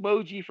Chuck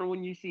Moji for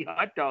when you see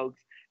hot dogs?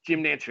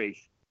 Jim Nance face.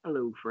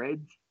 Hello,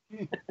 friends.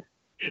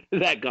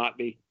 That got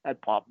me.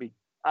 That popped me.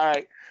 All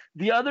right.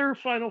 The other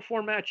Final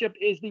Four matchup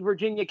is the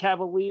Virginia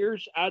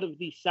Cavaliers out of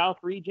the South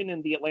region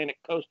in the Atlantic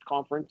Coast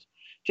Conference,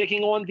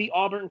 taking on the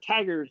Auburn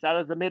Tigers out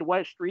of the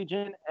Midwest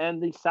region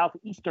and the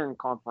Southeastern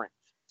Conference.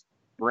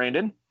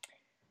 Brandon?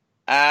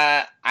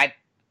 I'm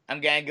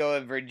going to go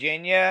with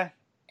Virginia,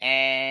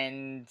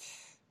 and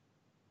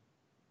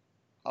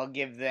I'll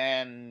give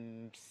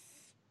them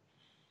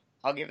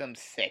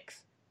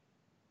 6.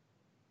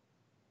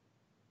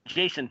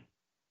 Jason?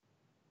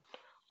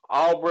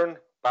 Auburn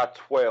by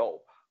 12.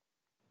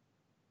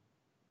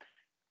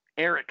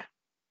 Erik?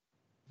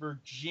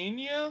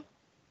 Virginia,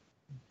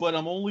 but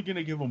I'm only going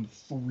to give them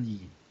 3.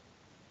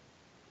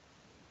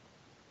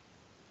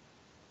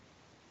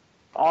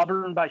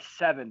 Auburn by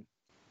 7.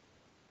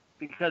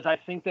 Because I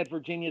think that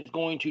Virginia is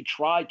going to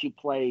try to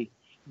play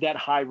that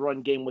high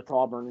run game with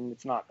Auburn, and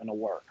it's not going to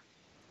work.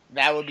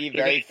 That would be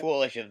very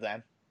foolish of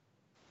them.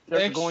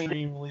 They're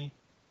going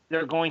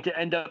to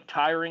end up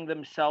tiring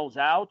themselves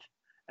out,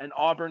 and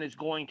Auburn is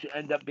going to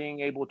end up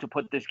being able to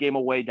put this game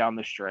away down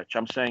the stretch.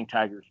 I'm saying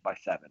Tigers by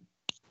 7.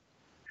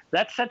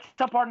 That sets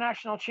up our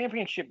national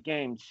championship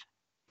games.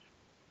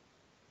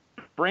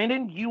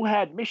 Brandon, you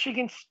had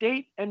Michigan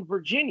State and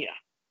Virginia.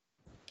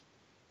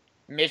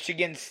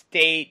 Michigan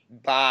State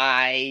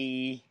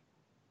by...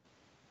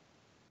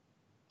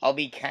 I'll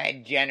be kind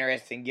of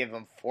generous and give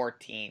them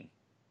 14.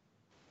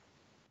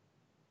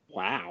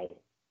 Wow.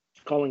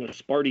 It's calling a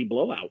Sparty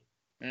blowout.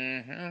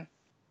 Mm-hmm.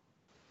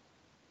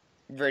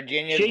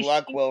 Virginia's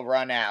luck will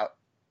run out.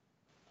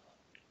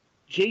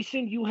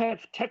 Jason, you have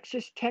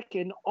Texas Tech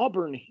and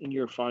Auburn in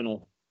your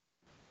final.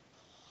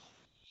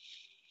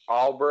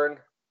 Auburn,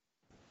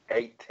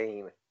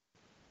 18.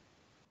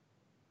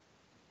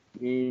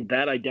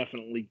 That I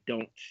definitely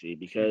don't see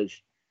because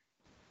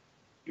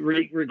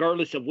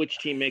regardless of which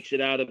team makes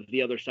it out of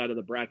the other side of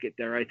the bracket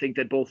there, I think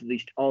that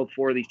all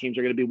 4 of these teams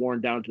are going to be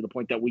worn down to the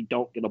point that we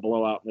don't get a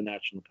blowout in the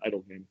national title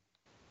game.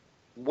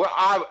 Well,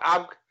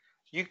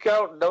 you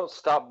don't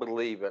stop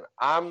believing.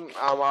 I'm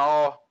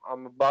all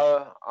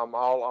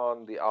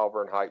on the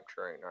Auburn hype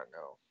train right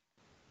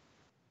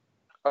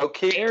now.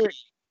 Okay, Erik,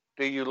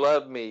 do you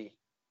love me?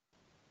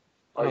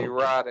 Are you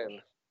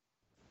riding?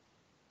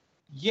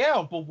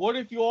 Yeah, but what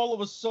if you all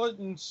of a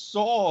sudden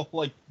saw,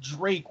 like,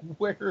 Drake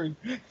wearing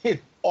an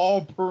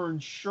Auburn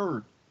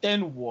shirt?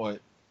 Then what?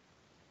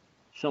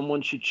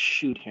 Someone should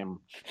shoot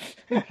him.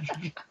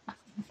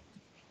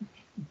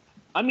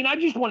 I mean, I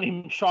just want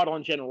him shot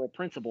on general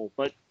principle,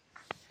 but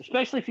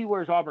especially if he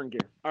wears Auburn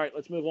gear. All right,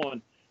 let's move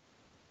on.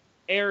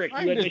 Erik,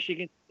 you had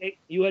Michigan State.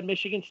 You had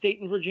Michigan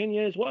State and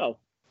Virginia as well.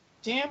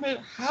 Damn it!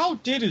 How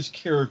did his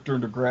character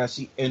in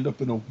Degrassi end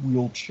up in a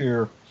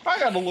wheelchair? I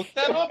gotta look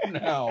that up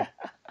now.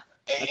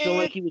 I feel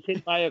like he was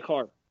hit by a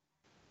car.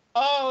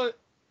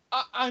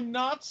 I'm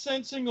not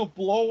sensing a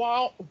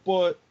blowout,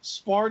 but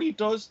Sparty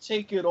does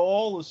take it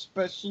all,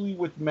 especially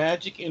with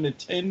Magic in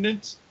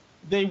attendance.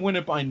 They win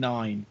it by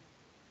 9.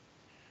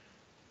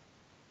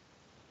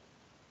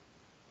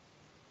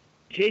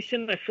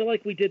 Jason, I feel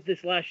like we did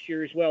this last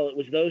year as well. It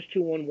was those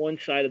two on one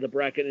side of the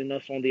bracket and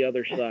us on the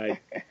other side.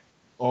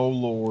 Oh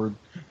Lord.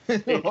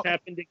 It's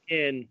happened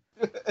again.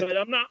 But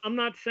I'm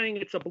not saying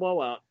it's a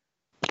blowout.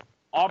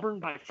 Auburn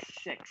by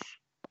 6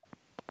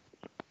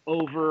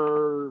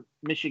 over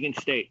Michigan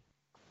State.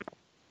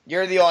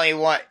 You're the only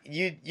one.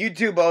 You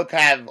two both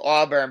have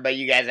Auburn, but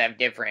you guys have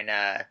different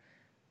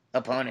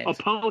opponents.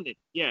 Opponent,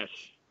 yes.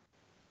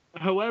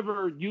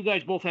 However, you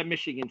guys both have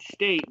Michigan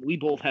State. We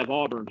both have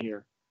Auburn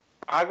here.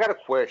 I got a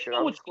question.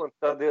 I'm just going to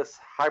throw this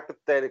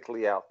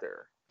hypothetically out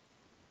there.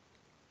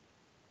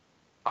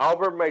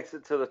 Auburn makes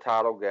it to the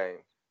title game.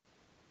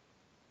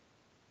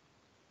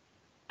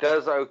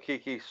 Does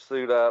Okiki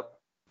suit up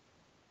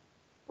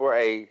for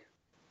a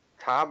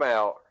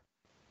timeout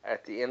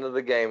at the end of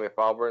the game if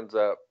Auburn's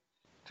up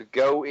to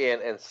go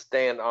in and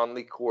stand on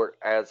the court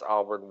as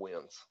Auburn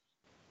wins?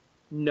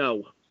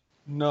 No.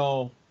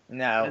 No.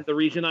 And the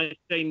reason I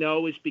say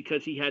no is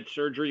because he had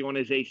surgery on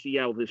his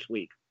ACL this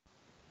week.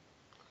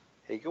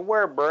 He can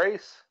wear a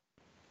brace.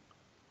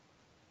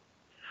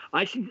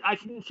 I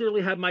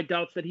sincerely have my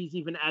doubts that he's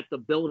even at the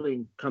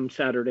building come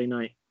Saturday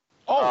night.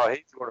 Oh, he's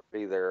going to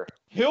be there.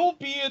 He'll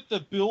be at the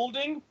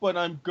building, but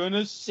I'm going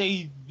to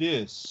say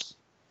this.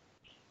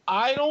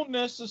 I don't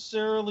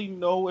necessarily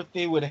know if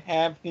they would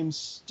have him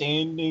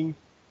standing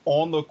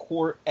on the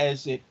court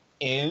as it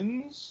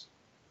ends.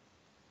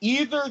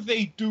 Either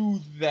they do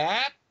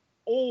that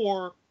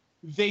or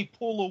they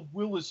pull a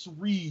Willis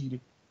Reed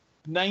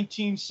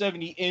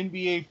 1970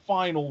 NBA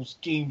Finals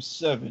Game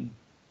 7.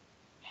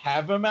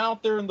 Have him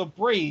out there in the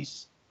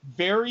brace,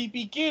 very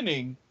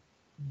beginning,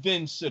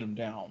 then sit him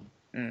down.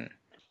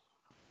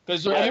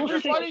 Because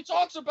everybody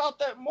talks about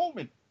that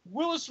moment.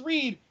 Willis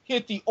Reed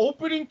hit the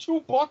opening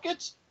 2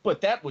 buckets,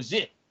 but that was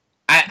it.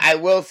 I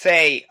will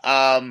say,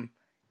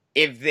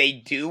 if they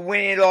do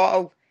win it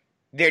all,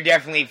 they're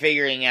definitely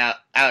figuring out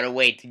a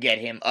way to get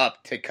him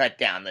up to cut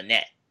down the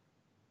net.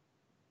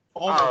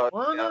 On the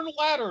burner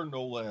ladder,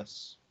 no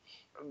less.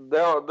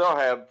 They'll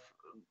have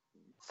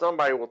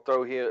somebody will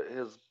throw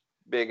his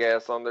big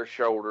ass on their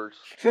shoulders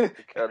to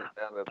cut it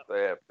down if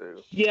they have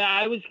to. Yeah,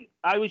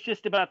 I was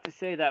just about to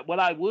say that. What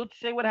I would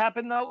say would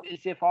happen though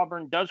is if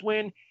Auburn does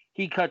win,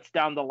 he cuts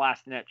down the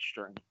last net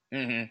string.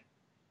 Mm-hmm.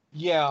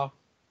 Yeah,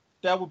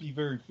 that would be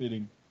very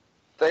fitting.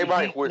 They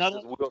might hoist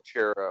his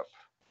wheelchair up.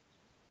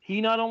 He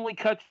not only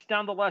cuts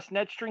down the last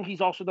net string, he's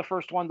also the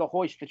first one to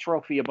hoist the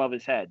trophy above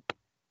his head.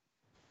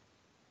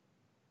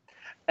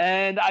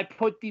 And I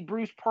put the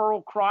Bruce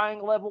Pearl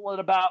crying level at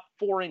about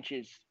 4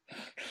 inches.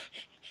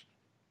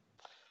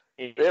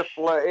 It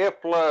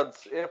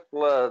floods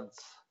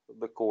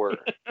the court.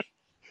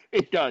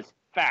 It does.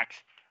 Facts.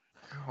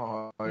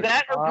 God,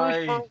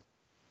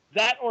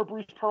 That or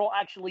Bruce Pearl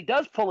actually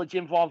does pull a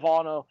Jim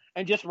Valvano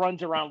and just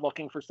runs around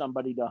looking for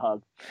somebody to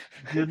hug.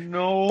 You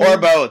know, Or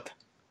both.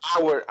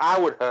 I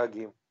would hug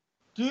him.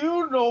 Do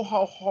you know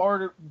how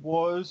hard it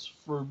was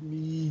for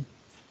me?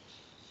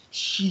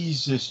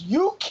 Jesus,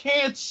 you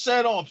can't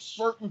set up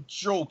certain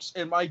jokes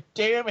in my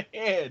damn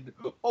head,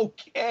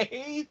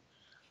 okay?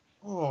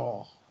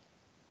 Oh.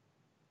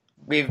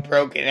 We've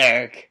broken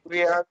Erik.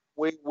 We all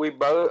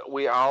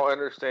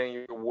understand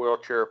your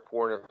wheelchair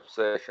porn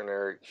obsession,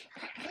 Erik.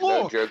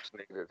 No jokes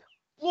needed.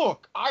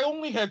 Look, I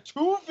only had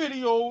 2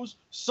 videos.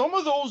 Some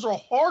of those are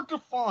hard to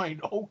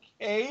find,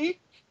 okay?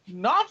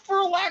 Not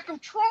for lack of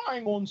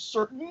trying on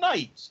certain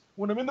nights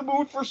when I'm in the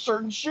mood for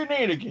certain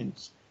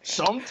shenanigans.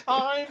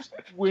 Sometimes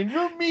when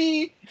you're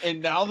me,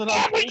 and now that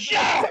I'm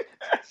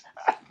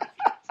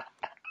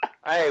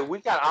Hey, we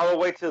got all the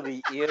way to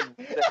the end.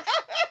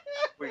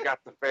 We got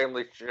the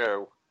family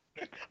show.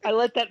 I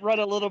let that run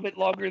a little bit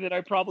longer than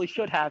I probably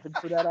should have, and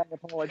for that I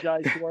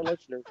apologize to our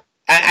listeners.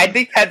 I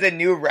think that's a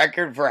new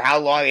record for how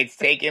long it's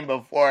taken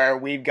before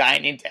we've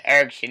gotten into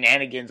Erik's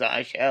shenanigans on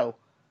a show.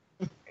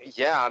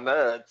 Yeah, I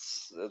know.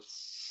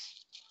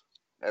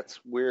 That's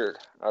weird.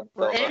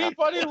 For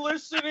anybody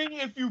listening,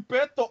 if you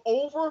bet the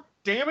over,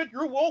 damn it,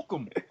 you're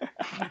welcome.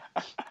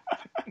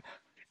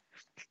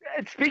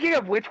 Speaking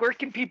of which, where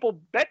can people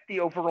bet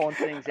the over on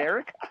things,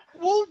 Erik?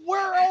 Well,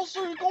 where else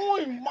are you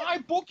going?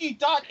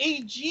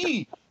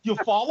 MyBookie.ag. You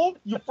follow?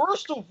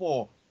 First of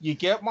all, you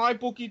get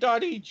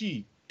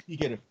MyBookie.ag. You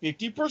get a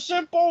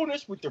 50%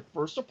 bonus with your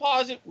first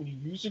deposit when you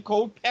use the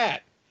code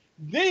PAT.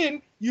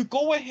 Then you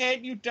go ahead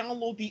and you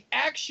download the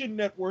Action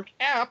Network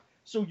app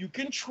so you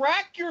can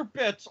track your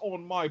bets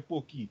on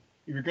MyBookie.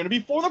 If you're going to be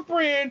for the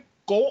brand,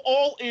 go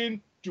all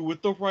in, do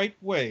it the right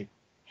way.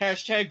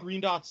 #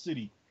 Green Dot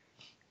City.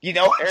 You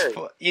know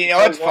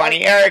what's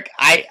funny, Erik?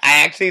 I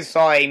actually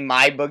saw a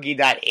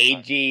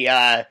MyBookie.ag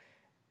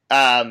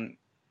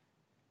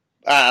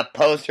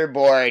poster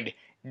board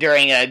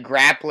during a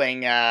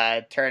grappling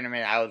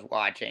tournament I was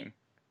watching,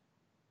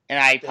 and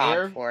I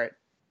popped for it.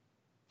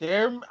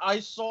 There,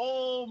 I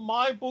saw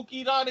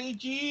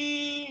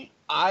MyBookie.ag.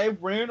 I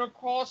ran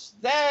across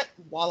that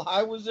while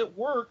I was at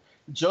work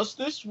just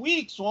this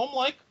week, so I'm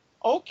like,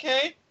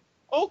 okay.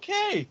 All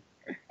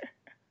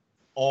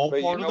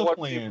but part you know of the what's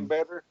plan. Even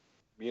better?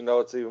 You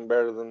know it's even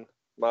better than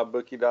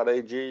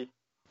MyBookie.ag?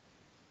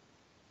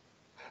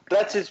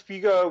 That's if you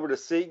go over to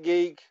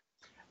SeatGeek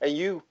and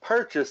you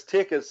purchase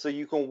tickets so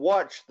you can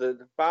watch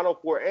the Final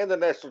Four and the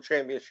national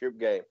championship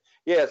game.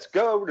 Yes,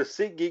 go over to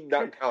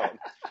SeatGeek.com.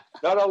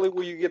 Not only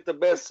will you get the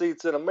best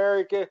seats in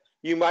America,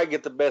 you might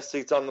get the best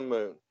seats on the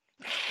moon.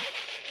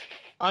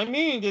 I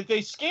mean,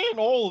 they scan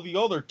all of the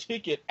other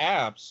ticket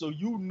apps, so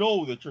you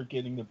know that you're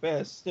getting the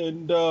best.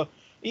 And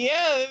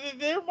yeah,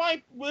 there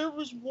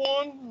was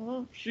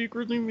one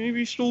secretly,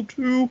 maybe still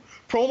two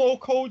promo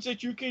codes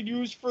that you could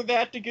use for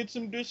that to get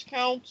some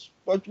discounts.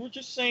 But we're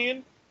just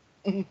saying.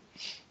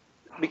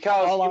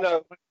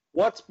 Because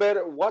what's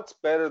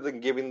better than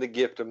giving the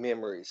gift of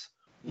memories?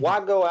 Why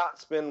go out and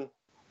spend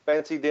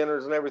fancy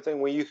dinners and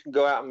everything when you can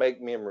go out and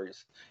make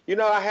memories?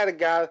 I had a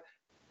guy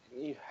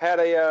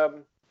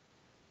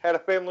had a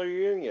family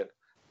reunion.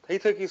 He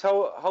took his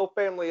whole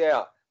family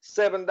out.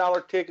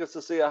 $7 tickets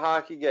to see a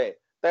hockey game.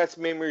 That's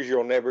memories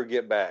you'll never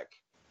get back.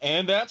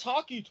 And that's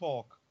hockey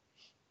talk.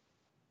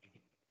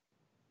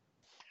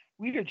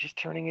 We are just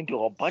turning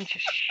into a bunch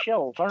of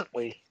shells, aren't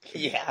we?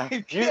 Yeah.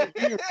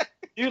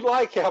 You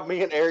like how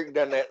me and Erik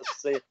done that?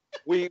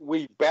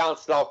 We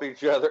bounced off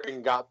each other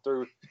and got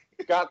through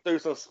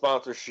some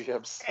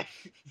sponsorships.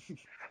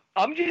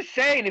 I'm just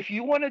saying, if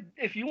you want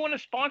to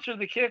sponsor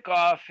the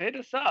kickoff, hit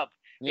us up.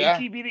 Yeah.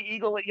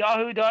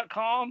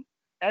 atbtheeagle@yahoo.com,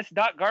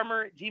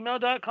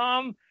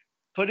 s.garmer@gmail.com.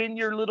 Put in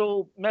your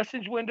little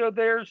message window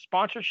there,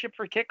 sponsorship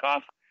for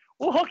kickoff.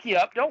 We'll hook you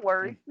up. Don't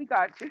worry, we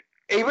got you.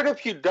 Even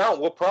if you don't,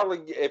 we'll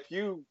probably if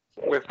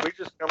we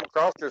just come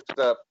across your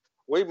stuff,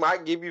 we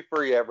might give you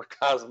free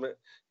advertisement.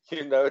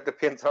 It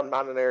depends on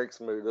mine and Erik's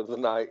mood of the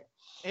night.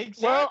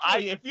 Exactly. Well,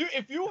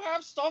 if you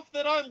have stuff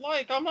that I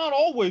like, I'm not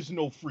always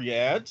no free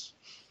ads.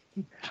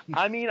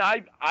 I mean,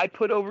 I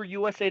put over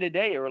USA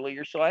Today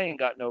earlier, so I ain't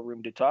got no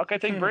room to talk. I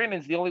think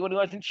Brandon's the only one who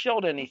hasn't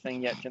showed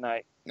anything yet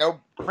tonight.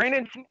 Nope.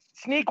 Brandon,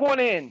 sneak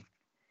one in.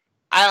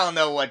 I don't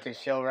know what to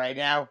show right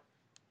now.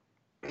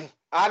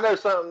 I know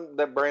something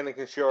that Brandon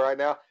can show right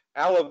now.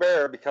 Aloe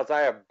vera, because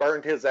I have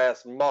burned his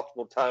ass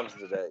multiple times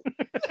today.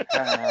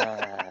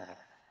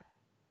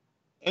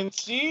 And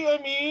see, I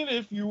mean,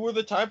 if you were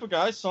the type of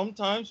guy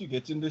sometimes who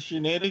gets into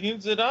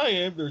shenanigans that I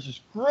am, there's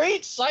this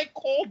great site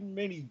called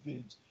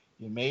ManyVids.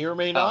 You may or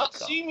may not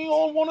see me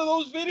on one of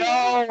those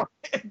videos.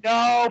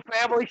 No,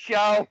 family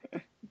show.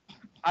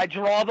 I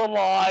draw the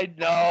line.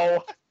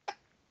 No.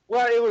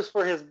 Well, it was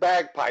for his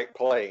bagpipe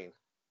playing.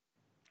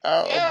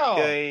 Oh,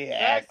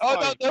 yeah.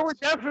 No,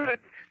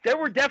 there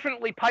were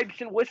definitely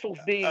pipes and whistles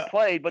being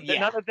played, but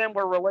none of them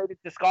were related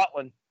to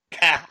Scotland.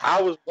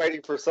 I was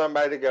waiting for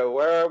somebody to go,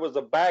 where was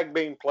a bag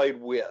being played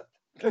with?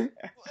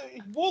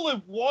 Well,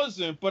 it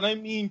wasn't, but I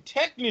mean,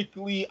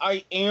 technically,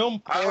 I am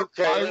part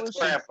Okay, Irish.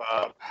 let's wrap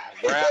up.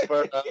 Wrap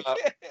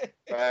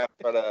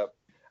it up.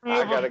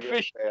 I gotta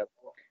get to bed.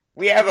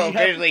 We have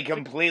officially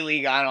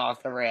completely gone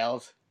off the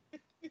rails.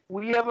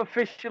 We have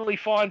officially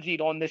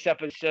Fonzied on this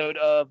episode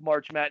of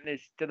March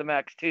Madness to the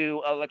Max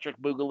 2, Electric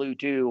Boogaloo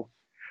 2.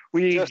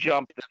 We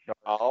jumped the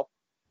shark. All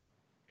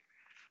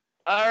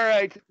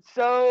right,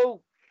 so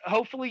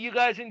hopefully you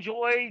guys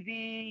enjoy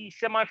the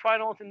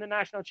semifinals in the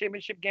national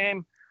championship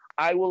game.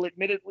 I will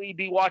admittedly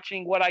be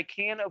watching what I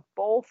can of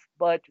both,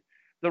 but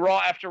the Raw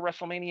after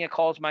WrestleMania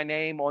calls my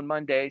name on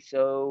Monday,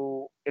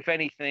 so if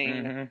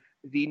anything,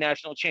 the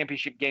national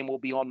championship game will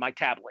be on my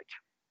tablet.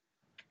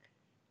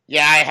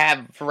 Yeah, I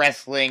have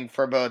wrestling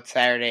for both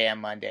Saturday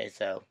and Monday,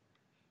 so.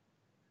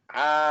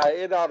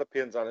 It all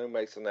depends on who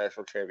makes the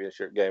national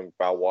championship game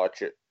if I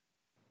watch it.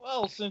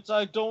 Well, since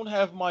I don't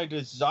have my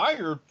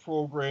desired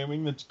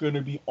programming that's going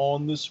to be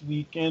on this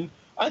weekend,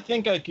 I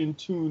think I can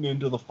tune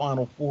into the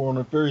Final Four on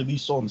the very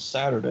least on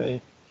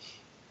Saturday.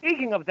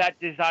 Speaking of that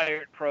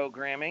desired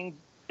programming,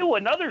 do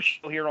another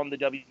show here on the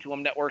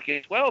W2M Network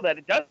as well that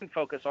it doesn't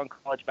focus on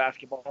college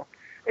basketball.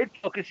 It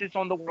focuses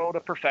on the world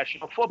of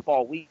professional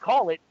football. We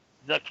call it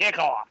The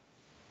Kickoff.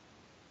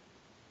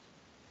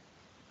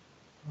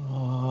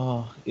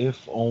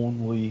 If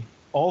only.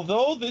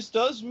 Although this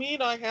does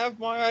mean I have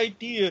my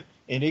idea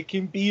and it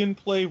can be in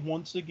play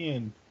once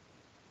again.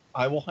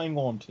 I will hang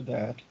on to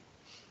that.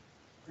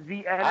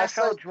 The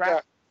NFL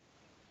draft.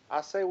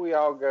 I say we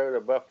all go to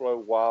Buffalo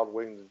Wild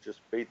Wings and just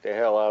beat the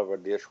hell out of a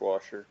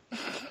dishwasher.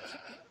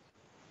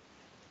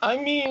 I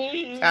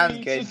mean,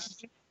 sounds good.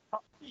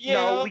 Yeah.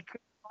 No, we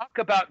could talk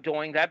about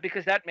doing that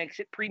because that makes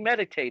it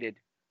premeditated.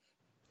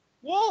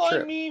 Well,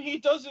 True. I mean, he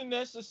doesn't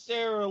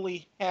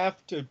necessarily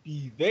have to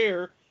be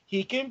there.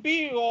 He can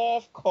be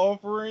off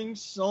covering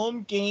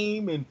some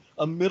game in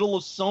the middle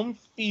of some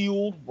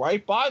field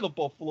right by the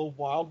Buffalo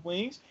Wild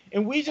Wings,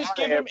 and we just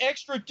give him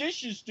extra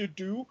dishes to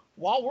do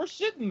while we're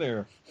sitting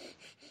there.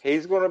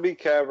 He's going to be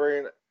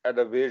covering a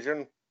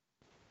Division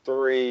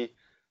III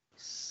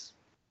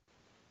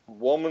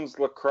women's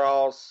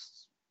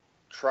lacrosse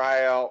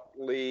tryout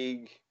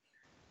league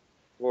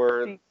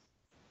for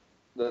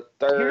the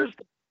third.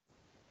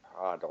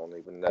 I don't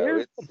even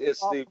know.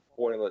 It's the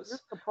pointless.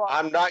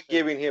 I'm not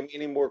giving him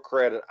any more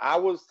credit. I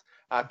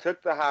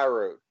took the high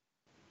road.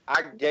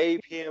 I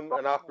gave him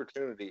an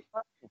opportunity.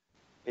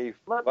 He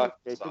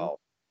fucked us off.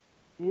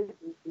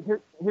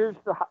 Here's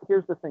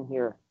the thing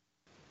here.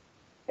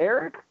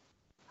 Erik,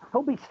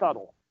 he'll be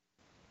subtle.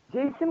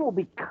 Jason will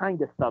be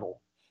kind of subtle.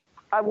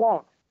 I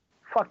won't.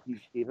 Fuck you,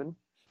 Steven.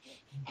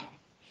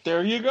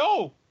 There you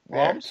go.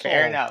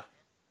 Fair enough.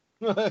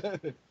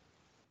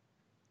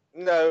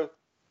 No,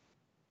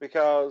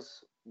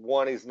 because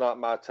one, he's not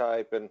my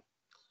type, and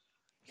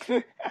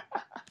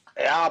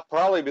I'll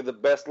probably be the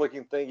best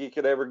looking thing you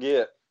could ever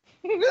get.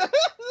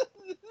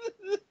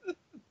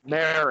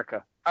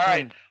 America. All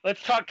right,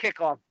 let's talk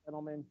kickoff,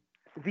 gentlemen.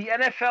 The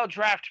NFL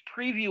Draft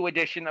Preview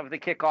edition of the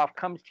Kickoff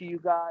comes to you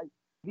guys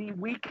the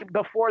week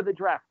before the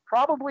draft,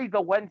 probably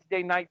the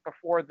Wednesday night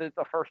before the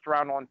first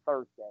round on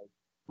Thursday.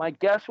 My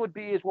guess would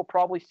be is we'll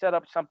probably set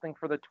up something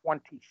for the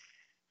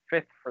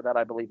 25th for that,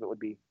 I believe it would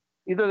be.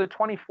 Either the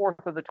 24th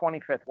or the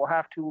 25th. We'll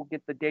have to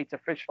get the dates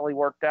officially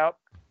worked out,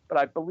 but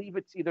I believe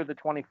it's either the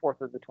 24th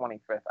or the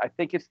 25th. I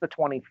think it's the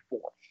 24th.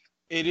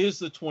 It is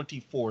the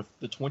 24th.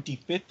 The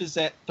 25th is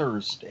that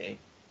Thursday.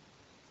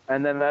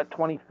 And then that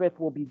 25th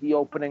will be the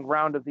opening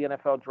round of the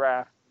NFL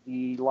Draft,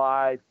 the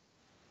live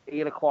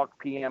 8 o'clock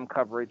p.m.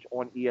 coverage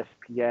on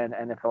ESPN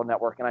NFL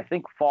Network. And I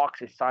think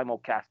Fox is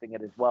simulcasting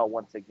it as well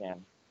once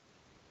again.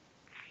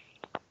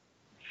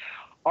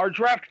 Our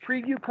draft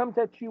preview comes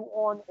at you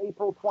on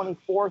April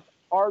 24th.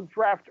 Our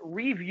draft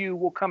review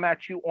will come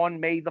at you on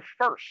May the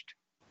 1st.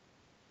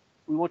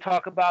 We will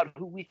talk about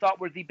who we thought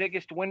were the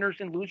biggest winners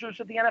and losers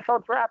of the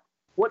NFL Draft,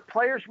 what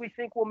players we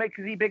think will make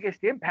the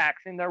biggest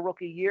impacts in their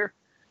rookie year,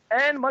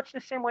 and much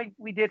the same way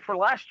we did for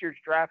last year's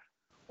draft,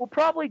 we'll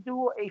probably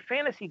do a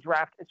fantasy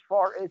draft as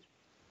far as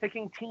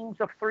picking teams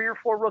of 3 or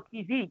 4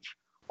 rookies each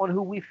on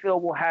who we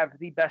feel will have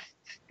the best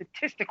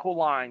statistical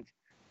lines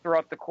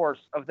throughout the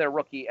course of their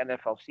rookie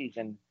NFL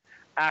season.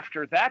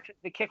 After that,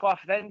 the Kickoff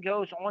then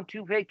goes on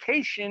to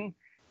vacation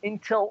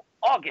until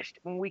August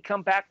when we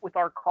come back with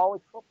our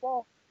college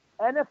football,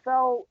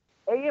 NFL,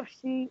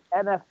 AFC,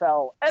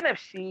 NFL,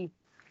 NFC,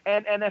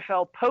 and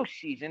NFL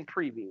postseason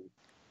previews.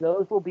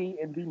 Those will be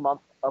in the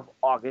month of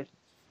August.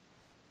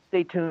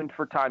 Stay tuned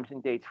for times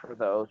and dates for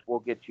those. We'll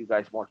get you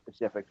guys more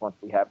specifics once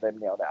we have them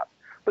nailed out.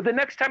 But the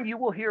next time you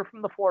will hear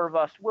from the 4 of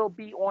us will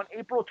be on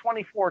April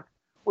 24th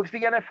with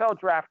the NFL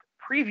Draft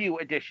Preview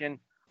edition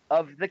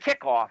of the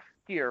Kickoff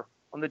here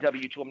on the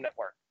W2M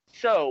Network.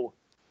 So,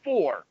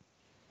 for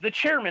the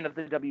chairman of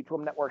the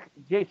W2M Network,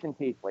 Jason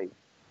Teasley,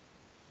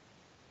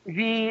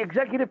 the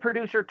executive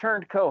producer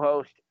turned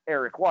co-host,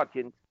 Erik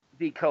Watkins,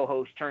 the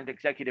co-host turned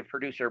executive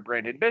producer,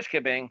 Brandon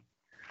Biskobing,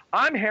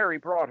 I'm Harry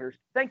Broadhurst,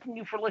 thanking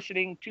you for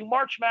listening to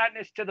March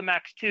Madness to the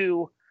Max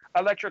 2,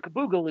 Electric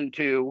Buggalo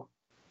 2,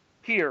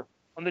 here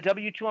on the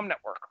W2M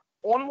Network,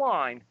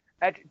 online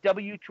at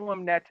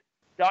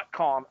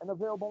W2Mnet.com, and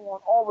available on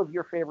all of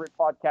your favorite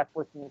podcast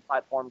listening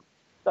platforms,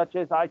 such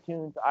as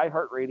iTunes,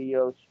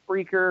 iHeartRadio,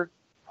 Spreaker,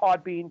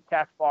 Podbean,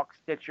 Castbox,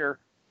 Stitcher.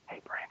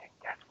 Hey, Brandon,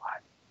 guess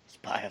what?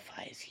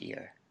 Spotify is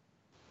here.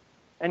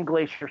 And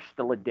Glacier's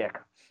still a dick.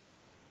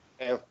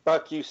 And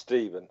fuck you,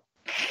 Steven.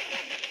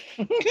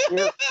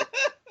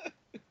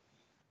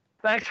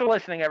 Thanks for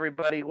listening,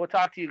 everybody. We'll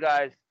talk to you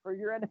guys for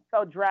your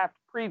NFL Draft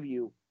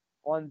preview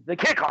on the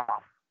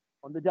Kickoff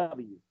on the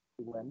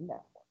W2M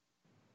Network.